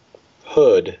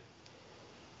hood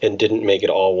and didn't make it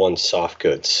all one soft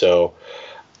goods. So,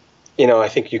 I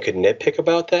think you could nitpick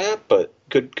about that, but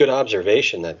good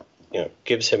observation that,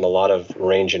 gives him a lot of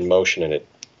range and motion, and it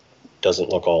doesn't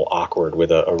look all awkward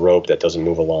with a robe that doesn't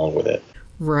move along with it.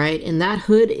 Right, and that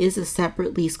hood is a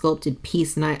separately sculpted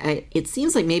piece, and it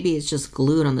seems like maybe it's just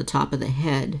glued on the top of the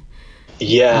head.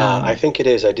 Yeah, I think it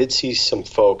is. I did see some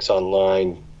folks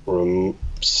online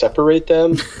separate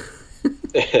them.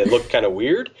 It looked kind of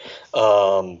weird,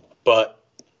 but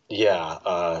yeah,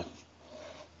 I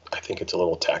think it's a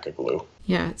little tack of glue.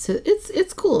 Yeah, so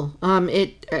it's cool.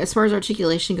 It, as far as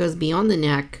articulation goes beyond the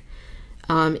neck,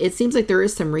 it seems like there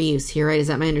is some reuse here, right? Is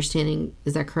that my understanding?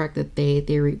 Is that correct, that they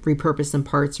repurposed some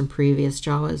parts from previous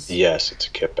Jawas? Yes, it's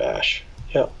a kit bash.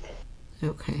 Yep.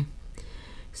 Okay.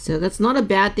 So that's not a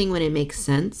bad thing when it makes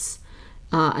sense.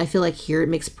 I feel like here it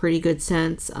makes pretty good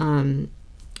sense.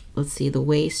 Let's see, the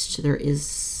waist, there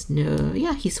is no...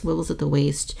 Yeah, he swivels at the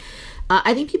waist.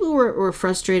 I think people were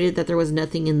frustrated that there was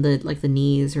nothing in the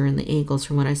knees or in the ankles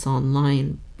from what I saw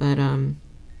online, but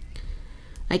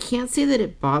I can't say that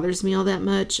it bothers me all that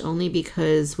much, only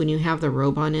because when you have the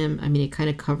robe on him, I mean, it kind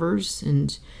of covers,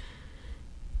 and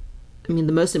I mean,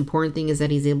 the most important thing is that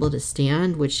he's able to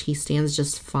stand, which he stands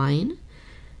just fine.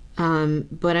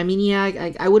 But I mean,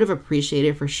 yeah, I would have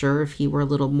appreciated for sure if he were a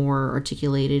little more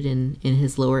articulated in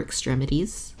his lower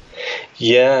extremities.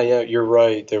 Yeah, you're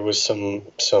right. There was some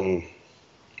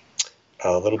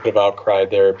a little bit of outcry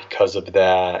there because of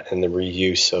that and the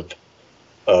reuse of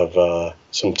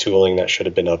some tooling that should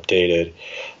have been updated.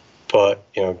 But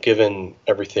given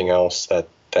everything else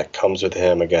that comes with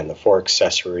him, again, the 4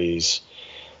 accessories,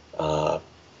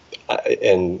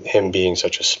 and him being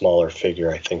such a smaller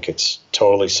figure, I think it's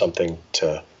totally something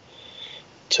to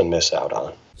miss out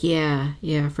on.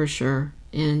 Yeah, for sure.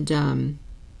 And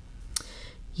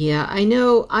yeah, I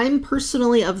know I'm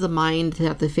personally of the mind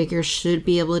that the figure should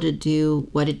be able to do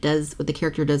what the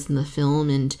character does in the film.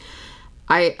 And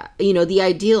the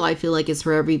ideal, I feel like, is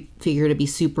for every figure to be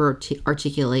super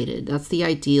articulated. That's the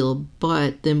ideal.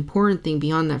 But the important thing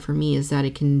beyond that for me is that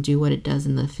it can do what it does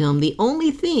in the film. The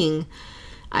only thing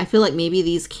I feel like maybe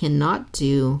these cannot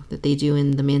do that they do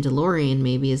in The Mandalorian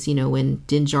maybe is, when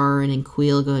Din Djarin and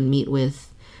Kuiil go and meet with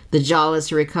the Jawas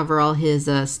to recover all his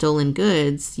stolen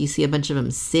goods, you see a bunch of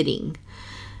them sitting.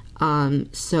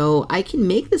 So I can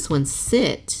make this one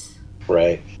sit.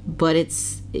 Right. But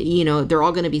it's, they're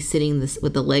all going to be sitting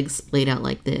with the legs splayed out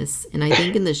like this. And I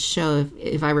think in the show,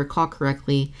 if I recall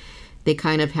correctly, they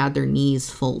kind of had their knees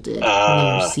folded when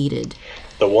they were seated.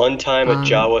 The one time a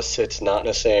Jawa sits not in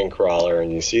a sand crawler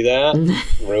and you see that,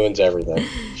 ruins everything.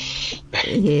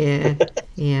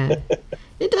 Yeah.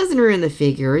 It doesn't ruin the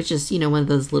figure. It's just, one of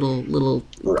those little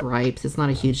gripes. It's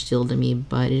not a huge deal to me,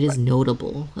 but it is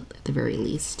notable at the very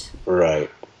least. Right.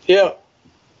 Yeah.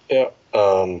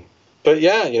 But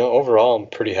yeah, overall, I'm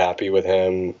pretty happy with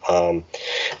him.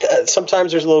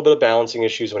 Sometimes there's a little bit of balancing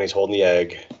issues when he's holding the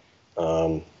egg.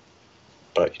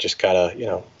 But you just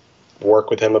gotta, work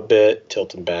with him a bit,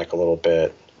 tilt him back a little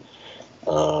bit.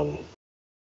 But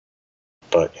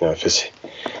if his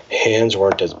hands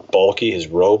weren't as bulky, his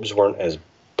robes weren't as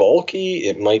bulky,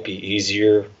 it might be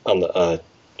easier on the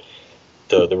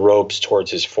robes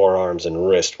towards his forearms and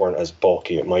wrist weren't as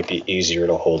bulky. It might be easier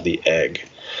to hold the egg.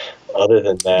 Other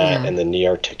than that, and the knee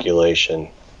articulation,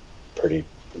 pretty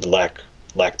lack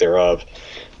thereof,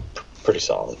 pretty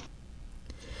solid.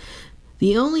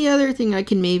 The only other thing I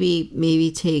can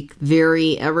maybe take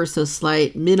very ever so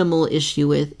slight minimal issue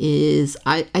with is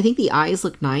I think the eyes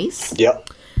look nice. Yep.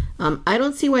 I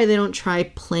don't see why they don't try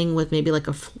playing with maybe like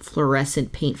a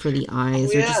fluorescent paint for the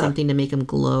eyes or just something to make them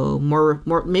glow. More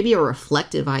maybe a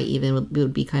reflective eye even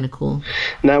would be kind of cool.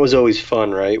 And that was always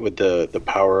fun, right? With the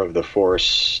Power of the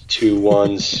Force 2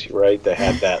 ones, right? They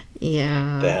had that.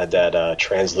 Yeah. They had that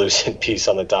translucent piece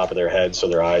on the top of their head so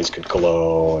their eyes could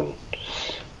glow, and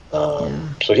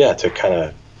so to kind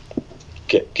of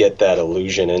get that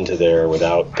illusion into there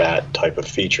without that type of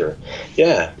feature.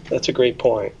 Yeah, that's a great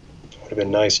point. Would have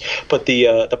been nice. But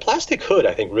the plastic hood,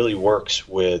 I think, really works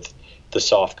with the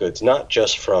soft goods, not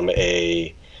just from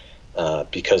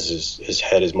because his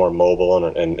head is more mobile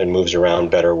and moves around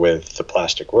better with the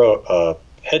plastic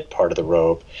head part of the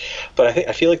robe, but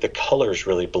I feel like the colors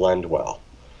really blend well.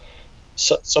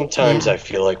 So sometimes I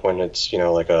feel like when it's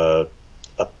like a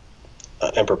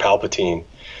Emperor Palpatine,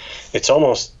 it's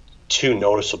almost too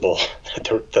noticeable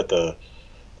that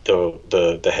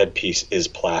the headpiece is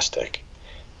plastic.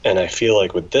 And I feel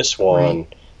like with this one,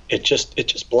 it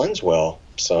just blends well.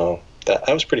 So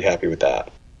I was pretty happy with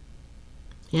that.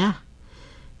 Yeah,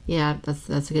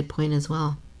 that's a good point as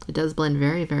well. It does blend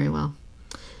very, very well.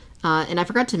 And I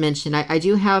forgot to mention, I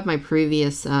do have my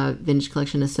previous Vintage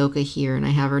Collection Ahsoka here, and I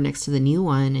have her next to the new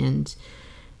one. And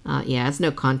it's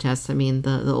no contest. I mean,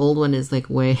 the old one is like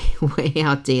way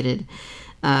outdated.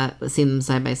 Seeing them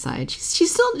side by side,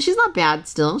 she's not bad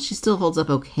still. She still holds up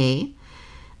okay.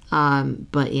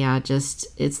 But yeah,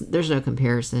 there's no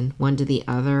comparison one to the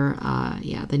other.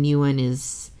 The new one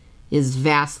is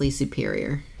vastly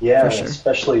superior. Yeah, for sure.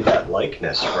 Especially that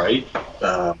likeness, right?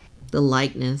 The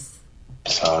likeness.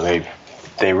 So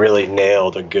they really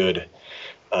nailed a good.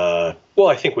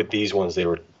 I think with these ones they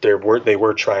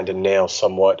were trying to nail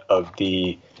somewhat of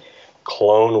the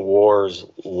Clone Wars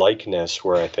likeness,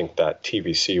 where I think that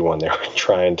TVC one they were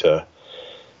trying to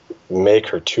make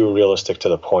her too realistic to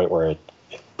the point where it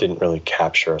didn't really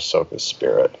capture Ahsoka's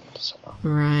spirit. So.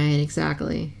 Right,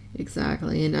 exactly.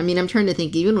 And I mean, I'm trying to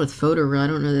think, even with photo real, I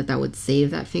don't know that would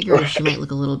save that figure. Right. She might look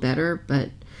a little better, but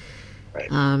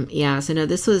Right. Yeah, so no,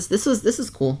 this is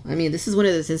cool. I mean, this is one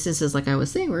of those instances, like I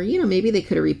was saying, where maybe they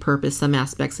could have repurposed some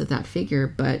aspects of that figure,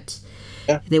 but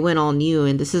Yeah. they went all new,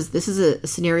 and this is a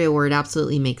scenario where it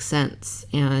absolutely makes sense,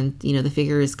 and the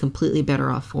figure is completely better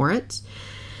off for it.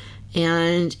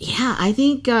 And yeah, I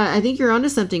think you're onto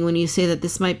something when you say that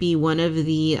this might be one of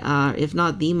the, if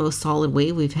not the most solid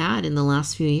wave we've had in the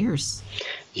last few years.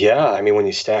 Yeah, I mean, when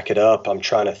you stack it up, I'm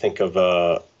trying to think of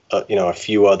a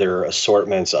few other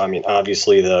assortments. I mean,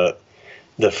 obviously the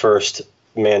first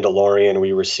Mandalorian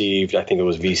we received, I think it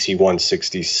was VC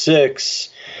 166,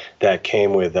 that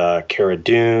came with Cara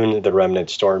Dune, the Remnant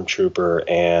Stormtrooper,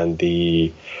 and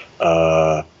the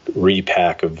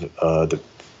repack of the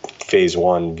Phase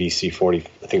 1 VC 40,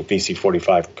 I think VC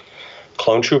 45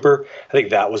 Clone Trooper. I think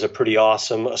that was a pretty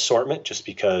awesome assortment, just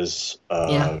because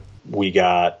we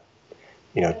got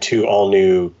two all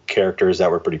new characters that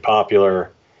were pretty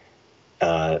popular,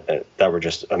 that were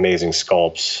just amazing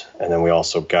sculpts, and then we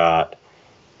also got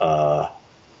the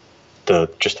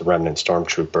Remnant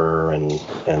Stormtrooper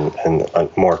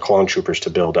and more clone troopers to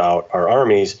build out our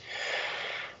armies.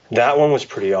 That one was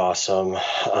pretty awesome.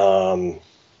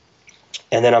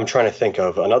 And then I'm trying to think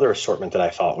of another assortment that I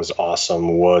thought was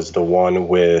awesome was the one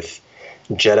with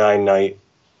Jedi Knight,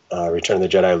 Return of the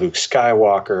Jedi Luke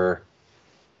Skywalker.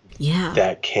 Yeah.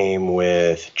 That came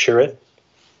with Chirrut,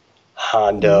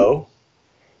 Hondo,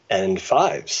 and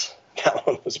Fives. That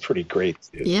one was pretty great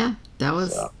too. Yeah, that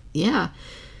was yeah.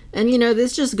 And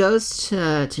this just goes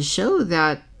to show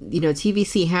that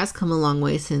TVC has come a long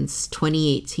way since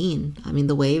 2018. I mean,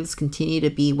 the waves continue to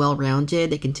be well-rounded.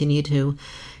 They continue to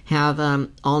have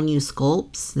all new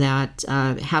sculpts that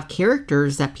have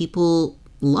characters that people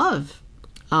love,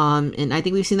 and I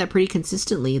think we've seen that pretty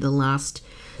consistently the last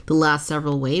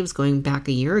several waves, going back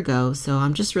a year ago. So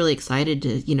I'm just really excited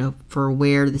to for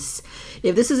where this,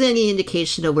 if this is any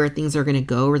indication of where things are going to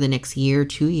go over the next year,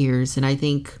 2 years, and I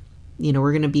think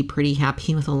we're going to be pretty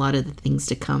happy with a lot of the things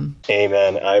to come.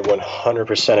 Amen. I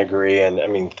 100% agree. And I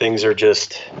mean,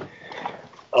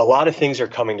 a lot of things are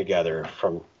coming together,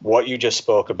 from what you just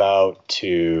spoke about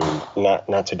to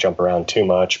not to jump around too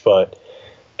much, but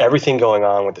everything going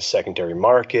on with the secondary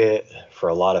market for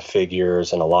a lot of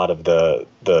figures and a lot of the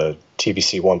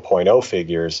TVC 1.0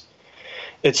 figures.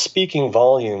 It's speaking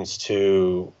volumes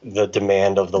to the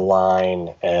demand of the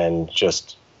line and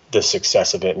just the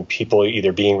success of it, and people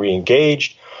either being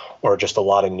re-engaged or just a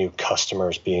lot of new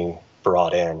customers being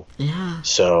brought in. Yeah.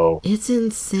 So it's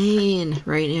insane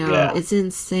right now. Yeah. It's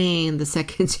insane, the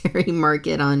secondary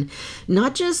market on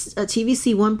not just a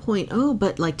TVC 1.0,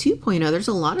 but like 2.0. There's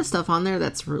a lot of stuff on there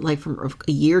that's like from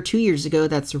a year, 2 years ago,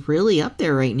 that's really up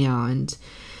there right now. And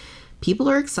people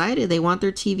are excited. They want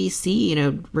their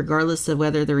TVC, regardless of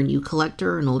whether they're a new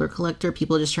collector or an older collector.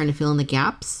 People are just trying to fill in the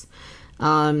gaps.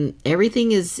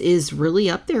 Everything is really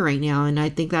up there right now, and I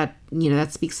think that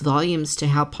that speaks volumes to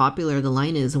how popular the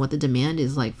line is and what the demand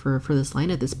is like for this line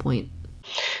at this point.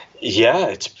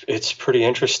 Yeah, it's pretty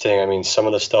interesting. I mean, some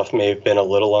of the stuff may have been a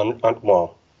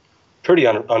little pretty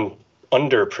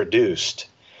underproduced,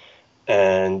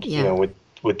 and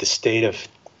with the state of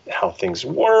how things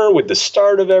were, with the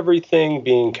start of everything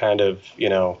being kind of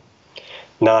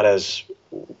not as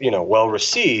well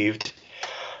received.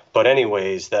 But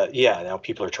anyways, now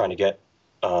people are trying to get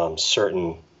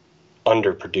certain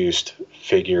underproduced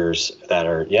figures that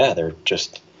are, they're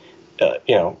just, I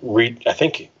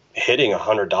think hitting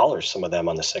 $100, some of them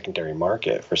on the secondary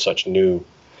market for such newer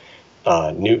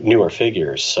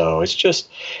figures. So it's just,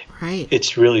 right.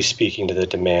 It's really speaking to the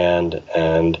demand.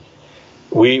 And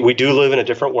we do live in a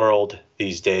different world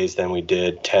these days than we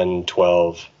did 10,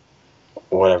 12,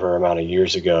 whatever amount of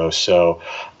years ago. So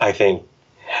I think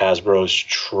Hasbro's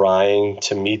trying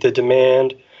to meet the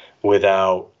demand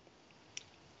without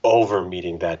over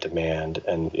meeting that demand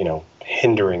and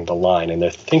hindering the line, and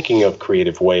they're thinking of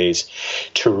creative ways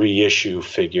to reissue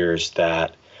figures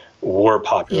that were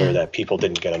popular that people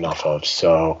didn't get enough of.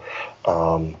 So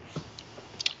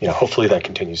hopefully that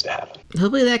continues to happen.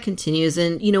 Hopefully that continues.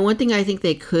 And one thing I think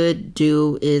they could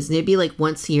do is maybe like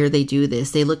once a year they do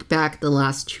this. They look back the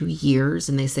last 2 years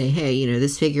and they say, hey,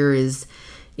 this figure is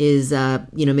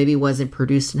maybe wasn't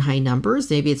produced in high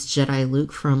numbers. Maybe it's Jedi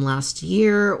Luke from last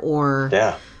year, or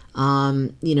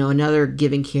another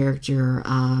given character.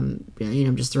 I'm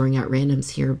just throwing out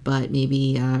randoms here, but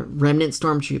maybe Remnant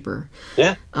Stormtrooper.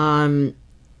 Yeah.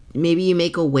 Maybe you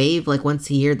make a wave like once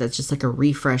a year that's just like a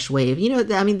refresh wave.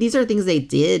 These are things they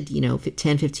did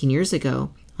 10, 15 years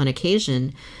ago on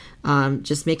occasion.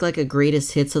 Just make like a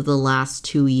greatest hits of the last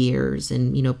 2 years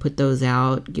and, put those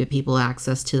out, give people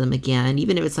access to them again,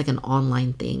 even if it's like an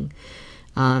online thing.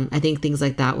 I think things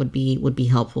like that would be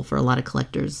helpful for a lot of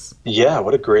collectors. Yeah,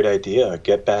 what a great idea.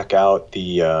 Get back out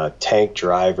the tank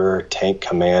driver, tank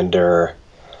commander.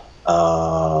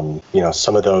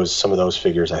 Some of those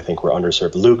figures I think were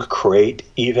underserved. Luke Crate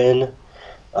even.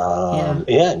 And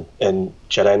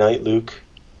Jedi Knight Luke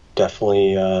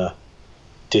definitely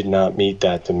did not meet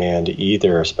that demand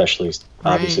either, especially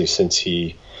obviously since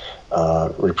he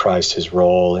reprised his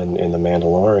role in The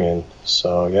Mandalorian.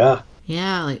 So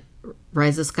yeah, like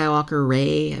Rise of Skywalker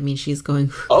Rey. I mean, she's going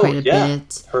quite a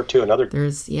bit. Her too. Another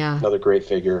great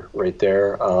figure right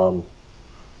there.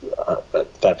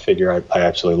 That figure, I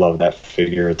absolutely love that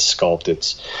figure. Its sculpt,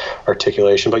 its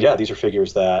articulation. But yeah, these are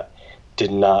figures that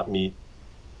did not meet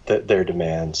their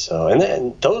demands. So and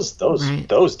then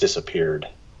those disappeared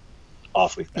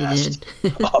awfully fast. They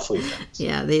did. Awfully fast.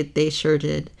 Yeah, they sure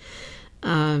did.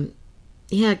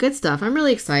 Yeah, good stuff. I'm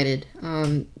really excited.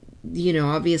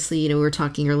 Obviously, we were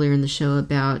talking earlier in the show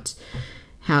about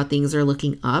how things are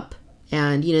looking up.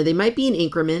 And, they might be in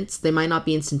increments. They might not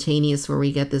be instantaneous where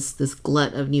we get this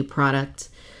glut of new product.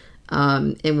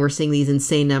 And we're seeing these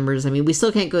insane numbers. I mean, we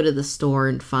still can't go to the store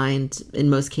and find, in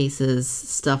most cases,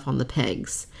 stuff on the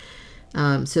pegs.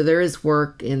 So there is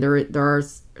work, and there are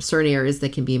certain areas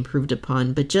that can be improved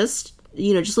upon. But just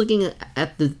looking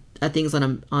at things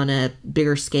on a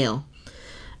bigger scale,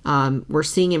 we're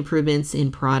seeing improvements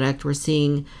in product. We're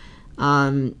seeing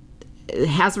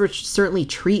Hasbro certainly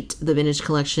treat the Vintage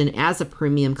Collection as a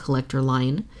premium collector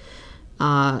line.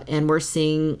 And we're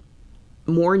seeing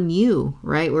more new,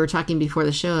 right? We were talking before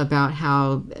the show about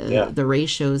how the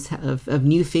ratios of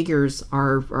new figures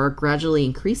are gradually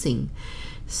increasing.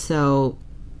 So,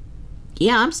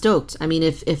 yeah, I'm stoked. I mean,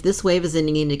 if this wave is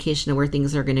any indication of where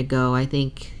things are going to go, I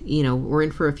think, we're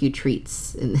in for a few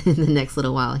treats in the next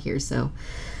little while here. So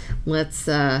let's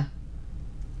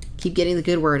keep getting the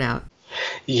good word out.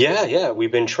 Yeah.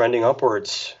 We've been trending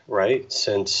upwards, right?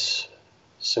 Since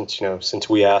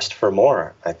we asked for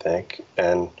more, I think.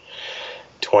 And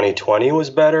 2020 was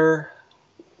better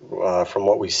from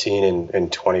what we've seen in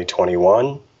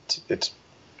 2021. It's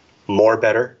more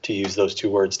better, to use those two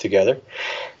words together.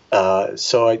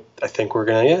 So I think we're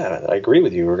going to, I agree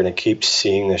with you. We're going to keep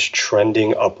seeing this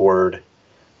trending upward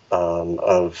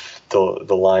of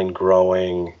the line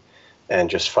growing and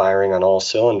just firing on all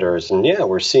cylinders. And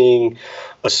we're seeing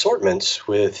assortments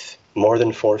with more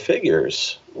than 4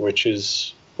 figures, which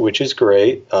is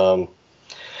great.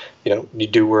 You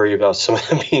do worry about some of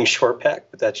them being short pack,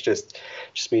 but that's just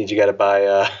means you got to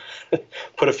buy,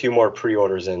 put a few more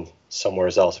pre-orders in somewhere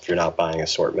else if you're not buying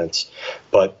assortments.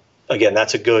 But again,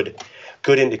 that's a good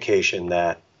indication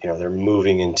that they're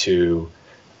moving into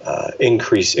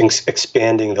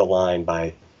expanding the line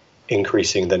by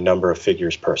increasing the number of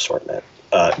figures per assortment,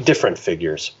 different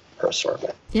figures per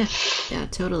assortment. Yeah,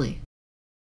 totally.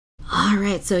 All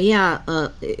right, so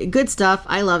good stuff.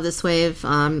 I love this wave.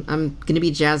 I'm going to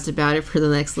be jazzed about it for the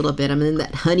next little bit. I'm in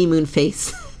that honeymoon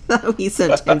phase that we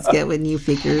sometimes get with new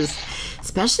figures,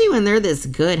 especially when they're this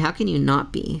good. How can you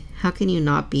not be?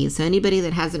 So anybody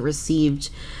that hasn't received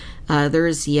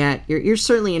theirs yet, you're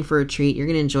certainly in for a treat. You're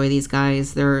going to enjoy these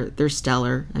guys. They're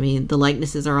stellar. I mean, the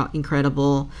likenesses are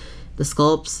incredible. The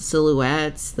sculpts,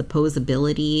 silhouettes, the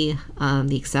posability,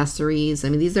 the accessories. I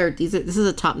mean, this is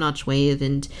a top-notch wave,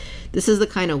 and this is the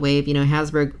kind of wave,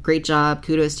 Hasbro, great job.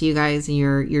 Kudos to you guys and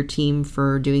your team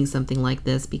for doing something like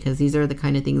this, because these are the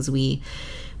kind of things we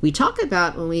talk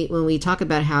about when we talk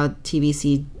about how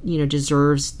TVC,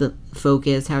 deserves the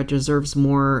focus, how it deserves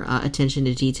more attention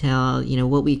to detail,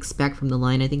 what we expect from the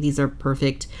line. I think these are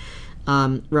perfect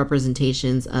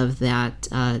representations of that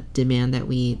demand that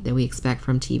we expect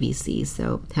from TVC.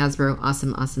 So Hasbro,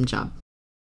 awesome job.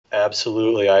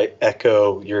 Absolutely, I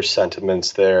echo your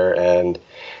sentiments there. And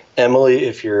Emily,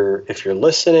 if you're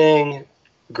listening,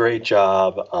 great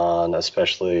job on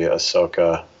especially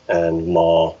Ahsoka and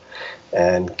Maul,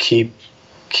 and keep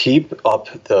up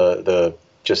the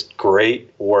just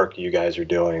great work you guys are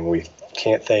doing. We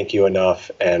can't thank you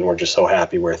enough, and we're just so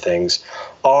happy where things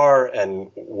are and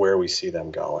where we see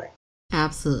them going.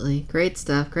 Absolutely. Great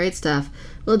stuff.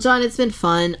 Well, John, it's been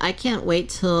fun. I can't wait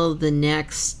till the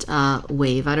next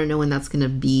wave. I don't know when that's going to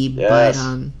be, but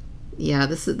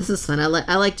this is fun.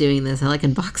 I like doing this. I like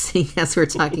unboxing as we're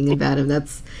talking about them.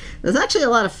 That's actually a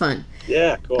lot of fun.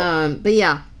 Yeah, cool. But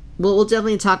yeah, we'll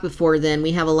definitely talk before then.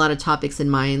 We have a lot of topics in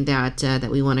mind that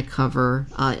we want to cover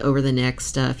over the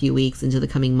next few weeks into the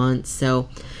coming months. So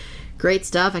great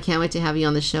stuff. I can't wait to have you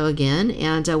on the show again.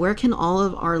 And where can all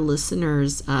of our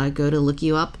listeners go to look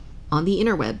you up on the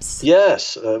interwebs?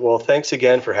 Yes. Well, thanks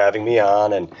again for having me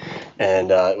on.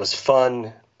 And it was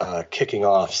fun kicking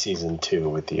off season 2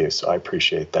 with you. So I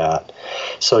appreciate that.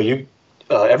 So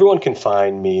everyone can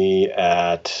find me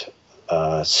at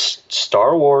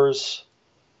Star Wars,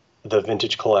 the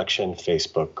Vintage Collection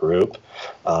Facebook group.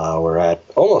 We're at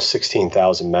almost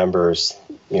 16,000 members.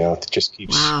 It just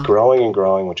keeps growing and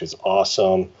growing, which is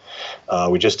awesome.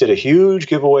 We just did a huge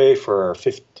giveaway for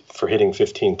hitting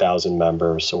 15,000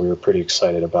 members, so we were pretty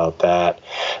excited about that.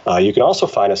 You can also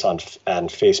find us on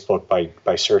Facebook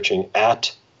by searching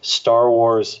at Star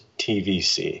Wars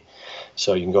TVC.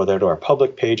 So you can go there to our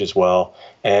public page as well,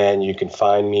 and you can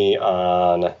find me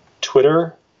on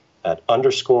Twitter at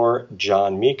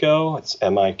 _John Miko. It's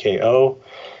Miko.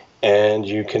 And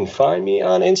you can find me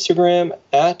on Instagram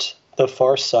at The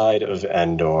Far Side of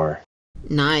Endor.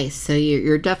 Nice. So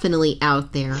you're definitely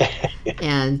out there,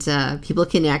 and people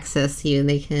can access you, and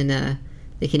they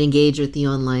can engage with you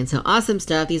online. So awesome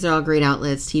stuff. These are all great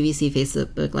outlets. TVC,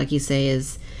 Facebook, like you say,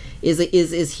 is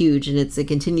huge, and it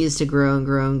continues to grow and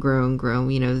grow and grow and grow.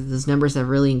 Those numbers have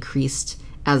really increased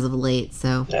as of late.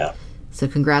 So yeah. So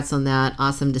congrats on that.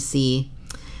 Awesome to see.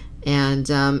 And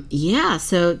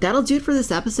so that'll do it for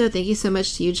this episode. Thank you so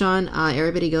much to you, John.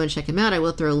 Everybody go and check him out. I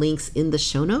will throw links in the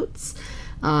show notes.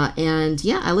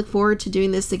 I look forward to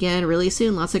doing this again really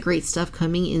soon. Lots of great stuff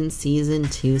coming in season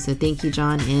 2. So thank you,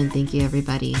 John, and thank you,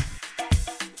 everybody.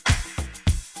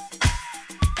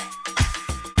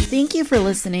 Thank you for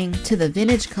listening to the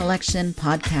Vintage Collection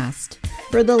podcast.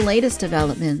 For the latest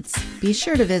developments, be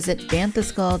sure to visit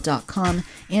banthaskull.com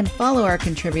and follow our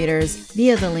contributors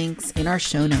via the links in our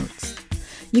show notes.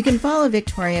 You can follow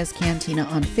Victoria's Cantina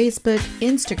on Facebook,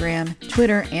 Instagram,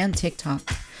 Twitter, and TikTok.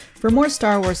 For more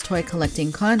Star Wars toy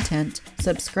collecting content,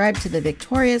 subscribe to the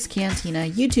Victoria's Cantina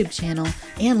YouTube channel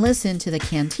and listen to the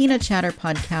Cantina Chatter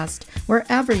podcast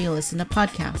wherever you listen to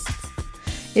podcasts.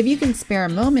 If you can spare a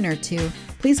moment or two,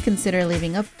 please consider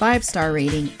leaving a 5-star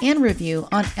rating and review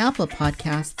on Apple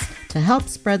Podcasts to help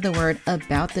spread the word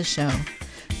about the show.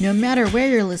 No matter where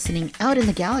you're listening out in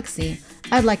the galaxy,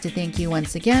 I'd like to thank you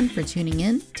once again for tuning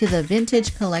in to the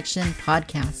Vintage Collection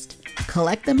podcast.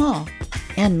 Collect them all,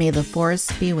 and may the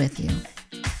Force be with you.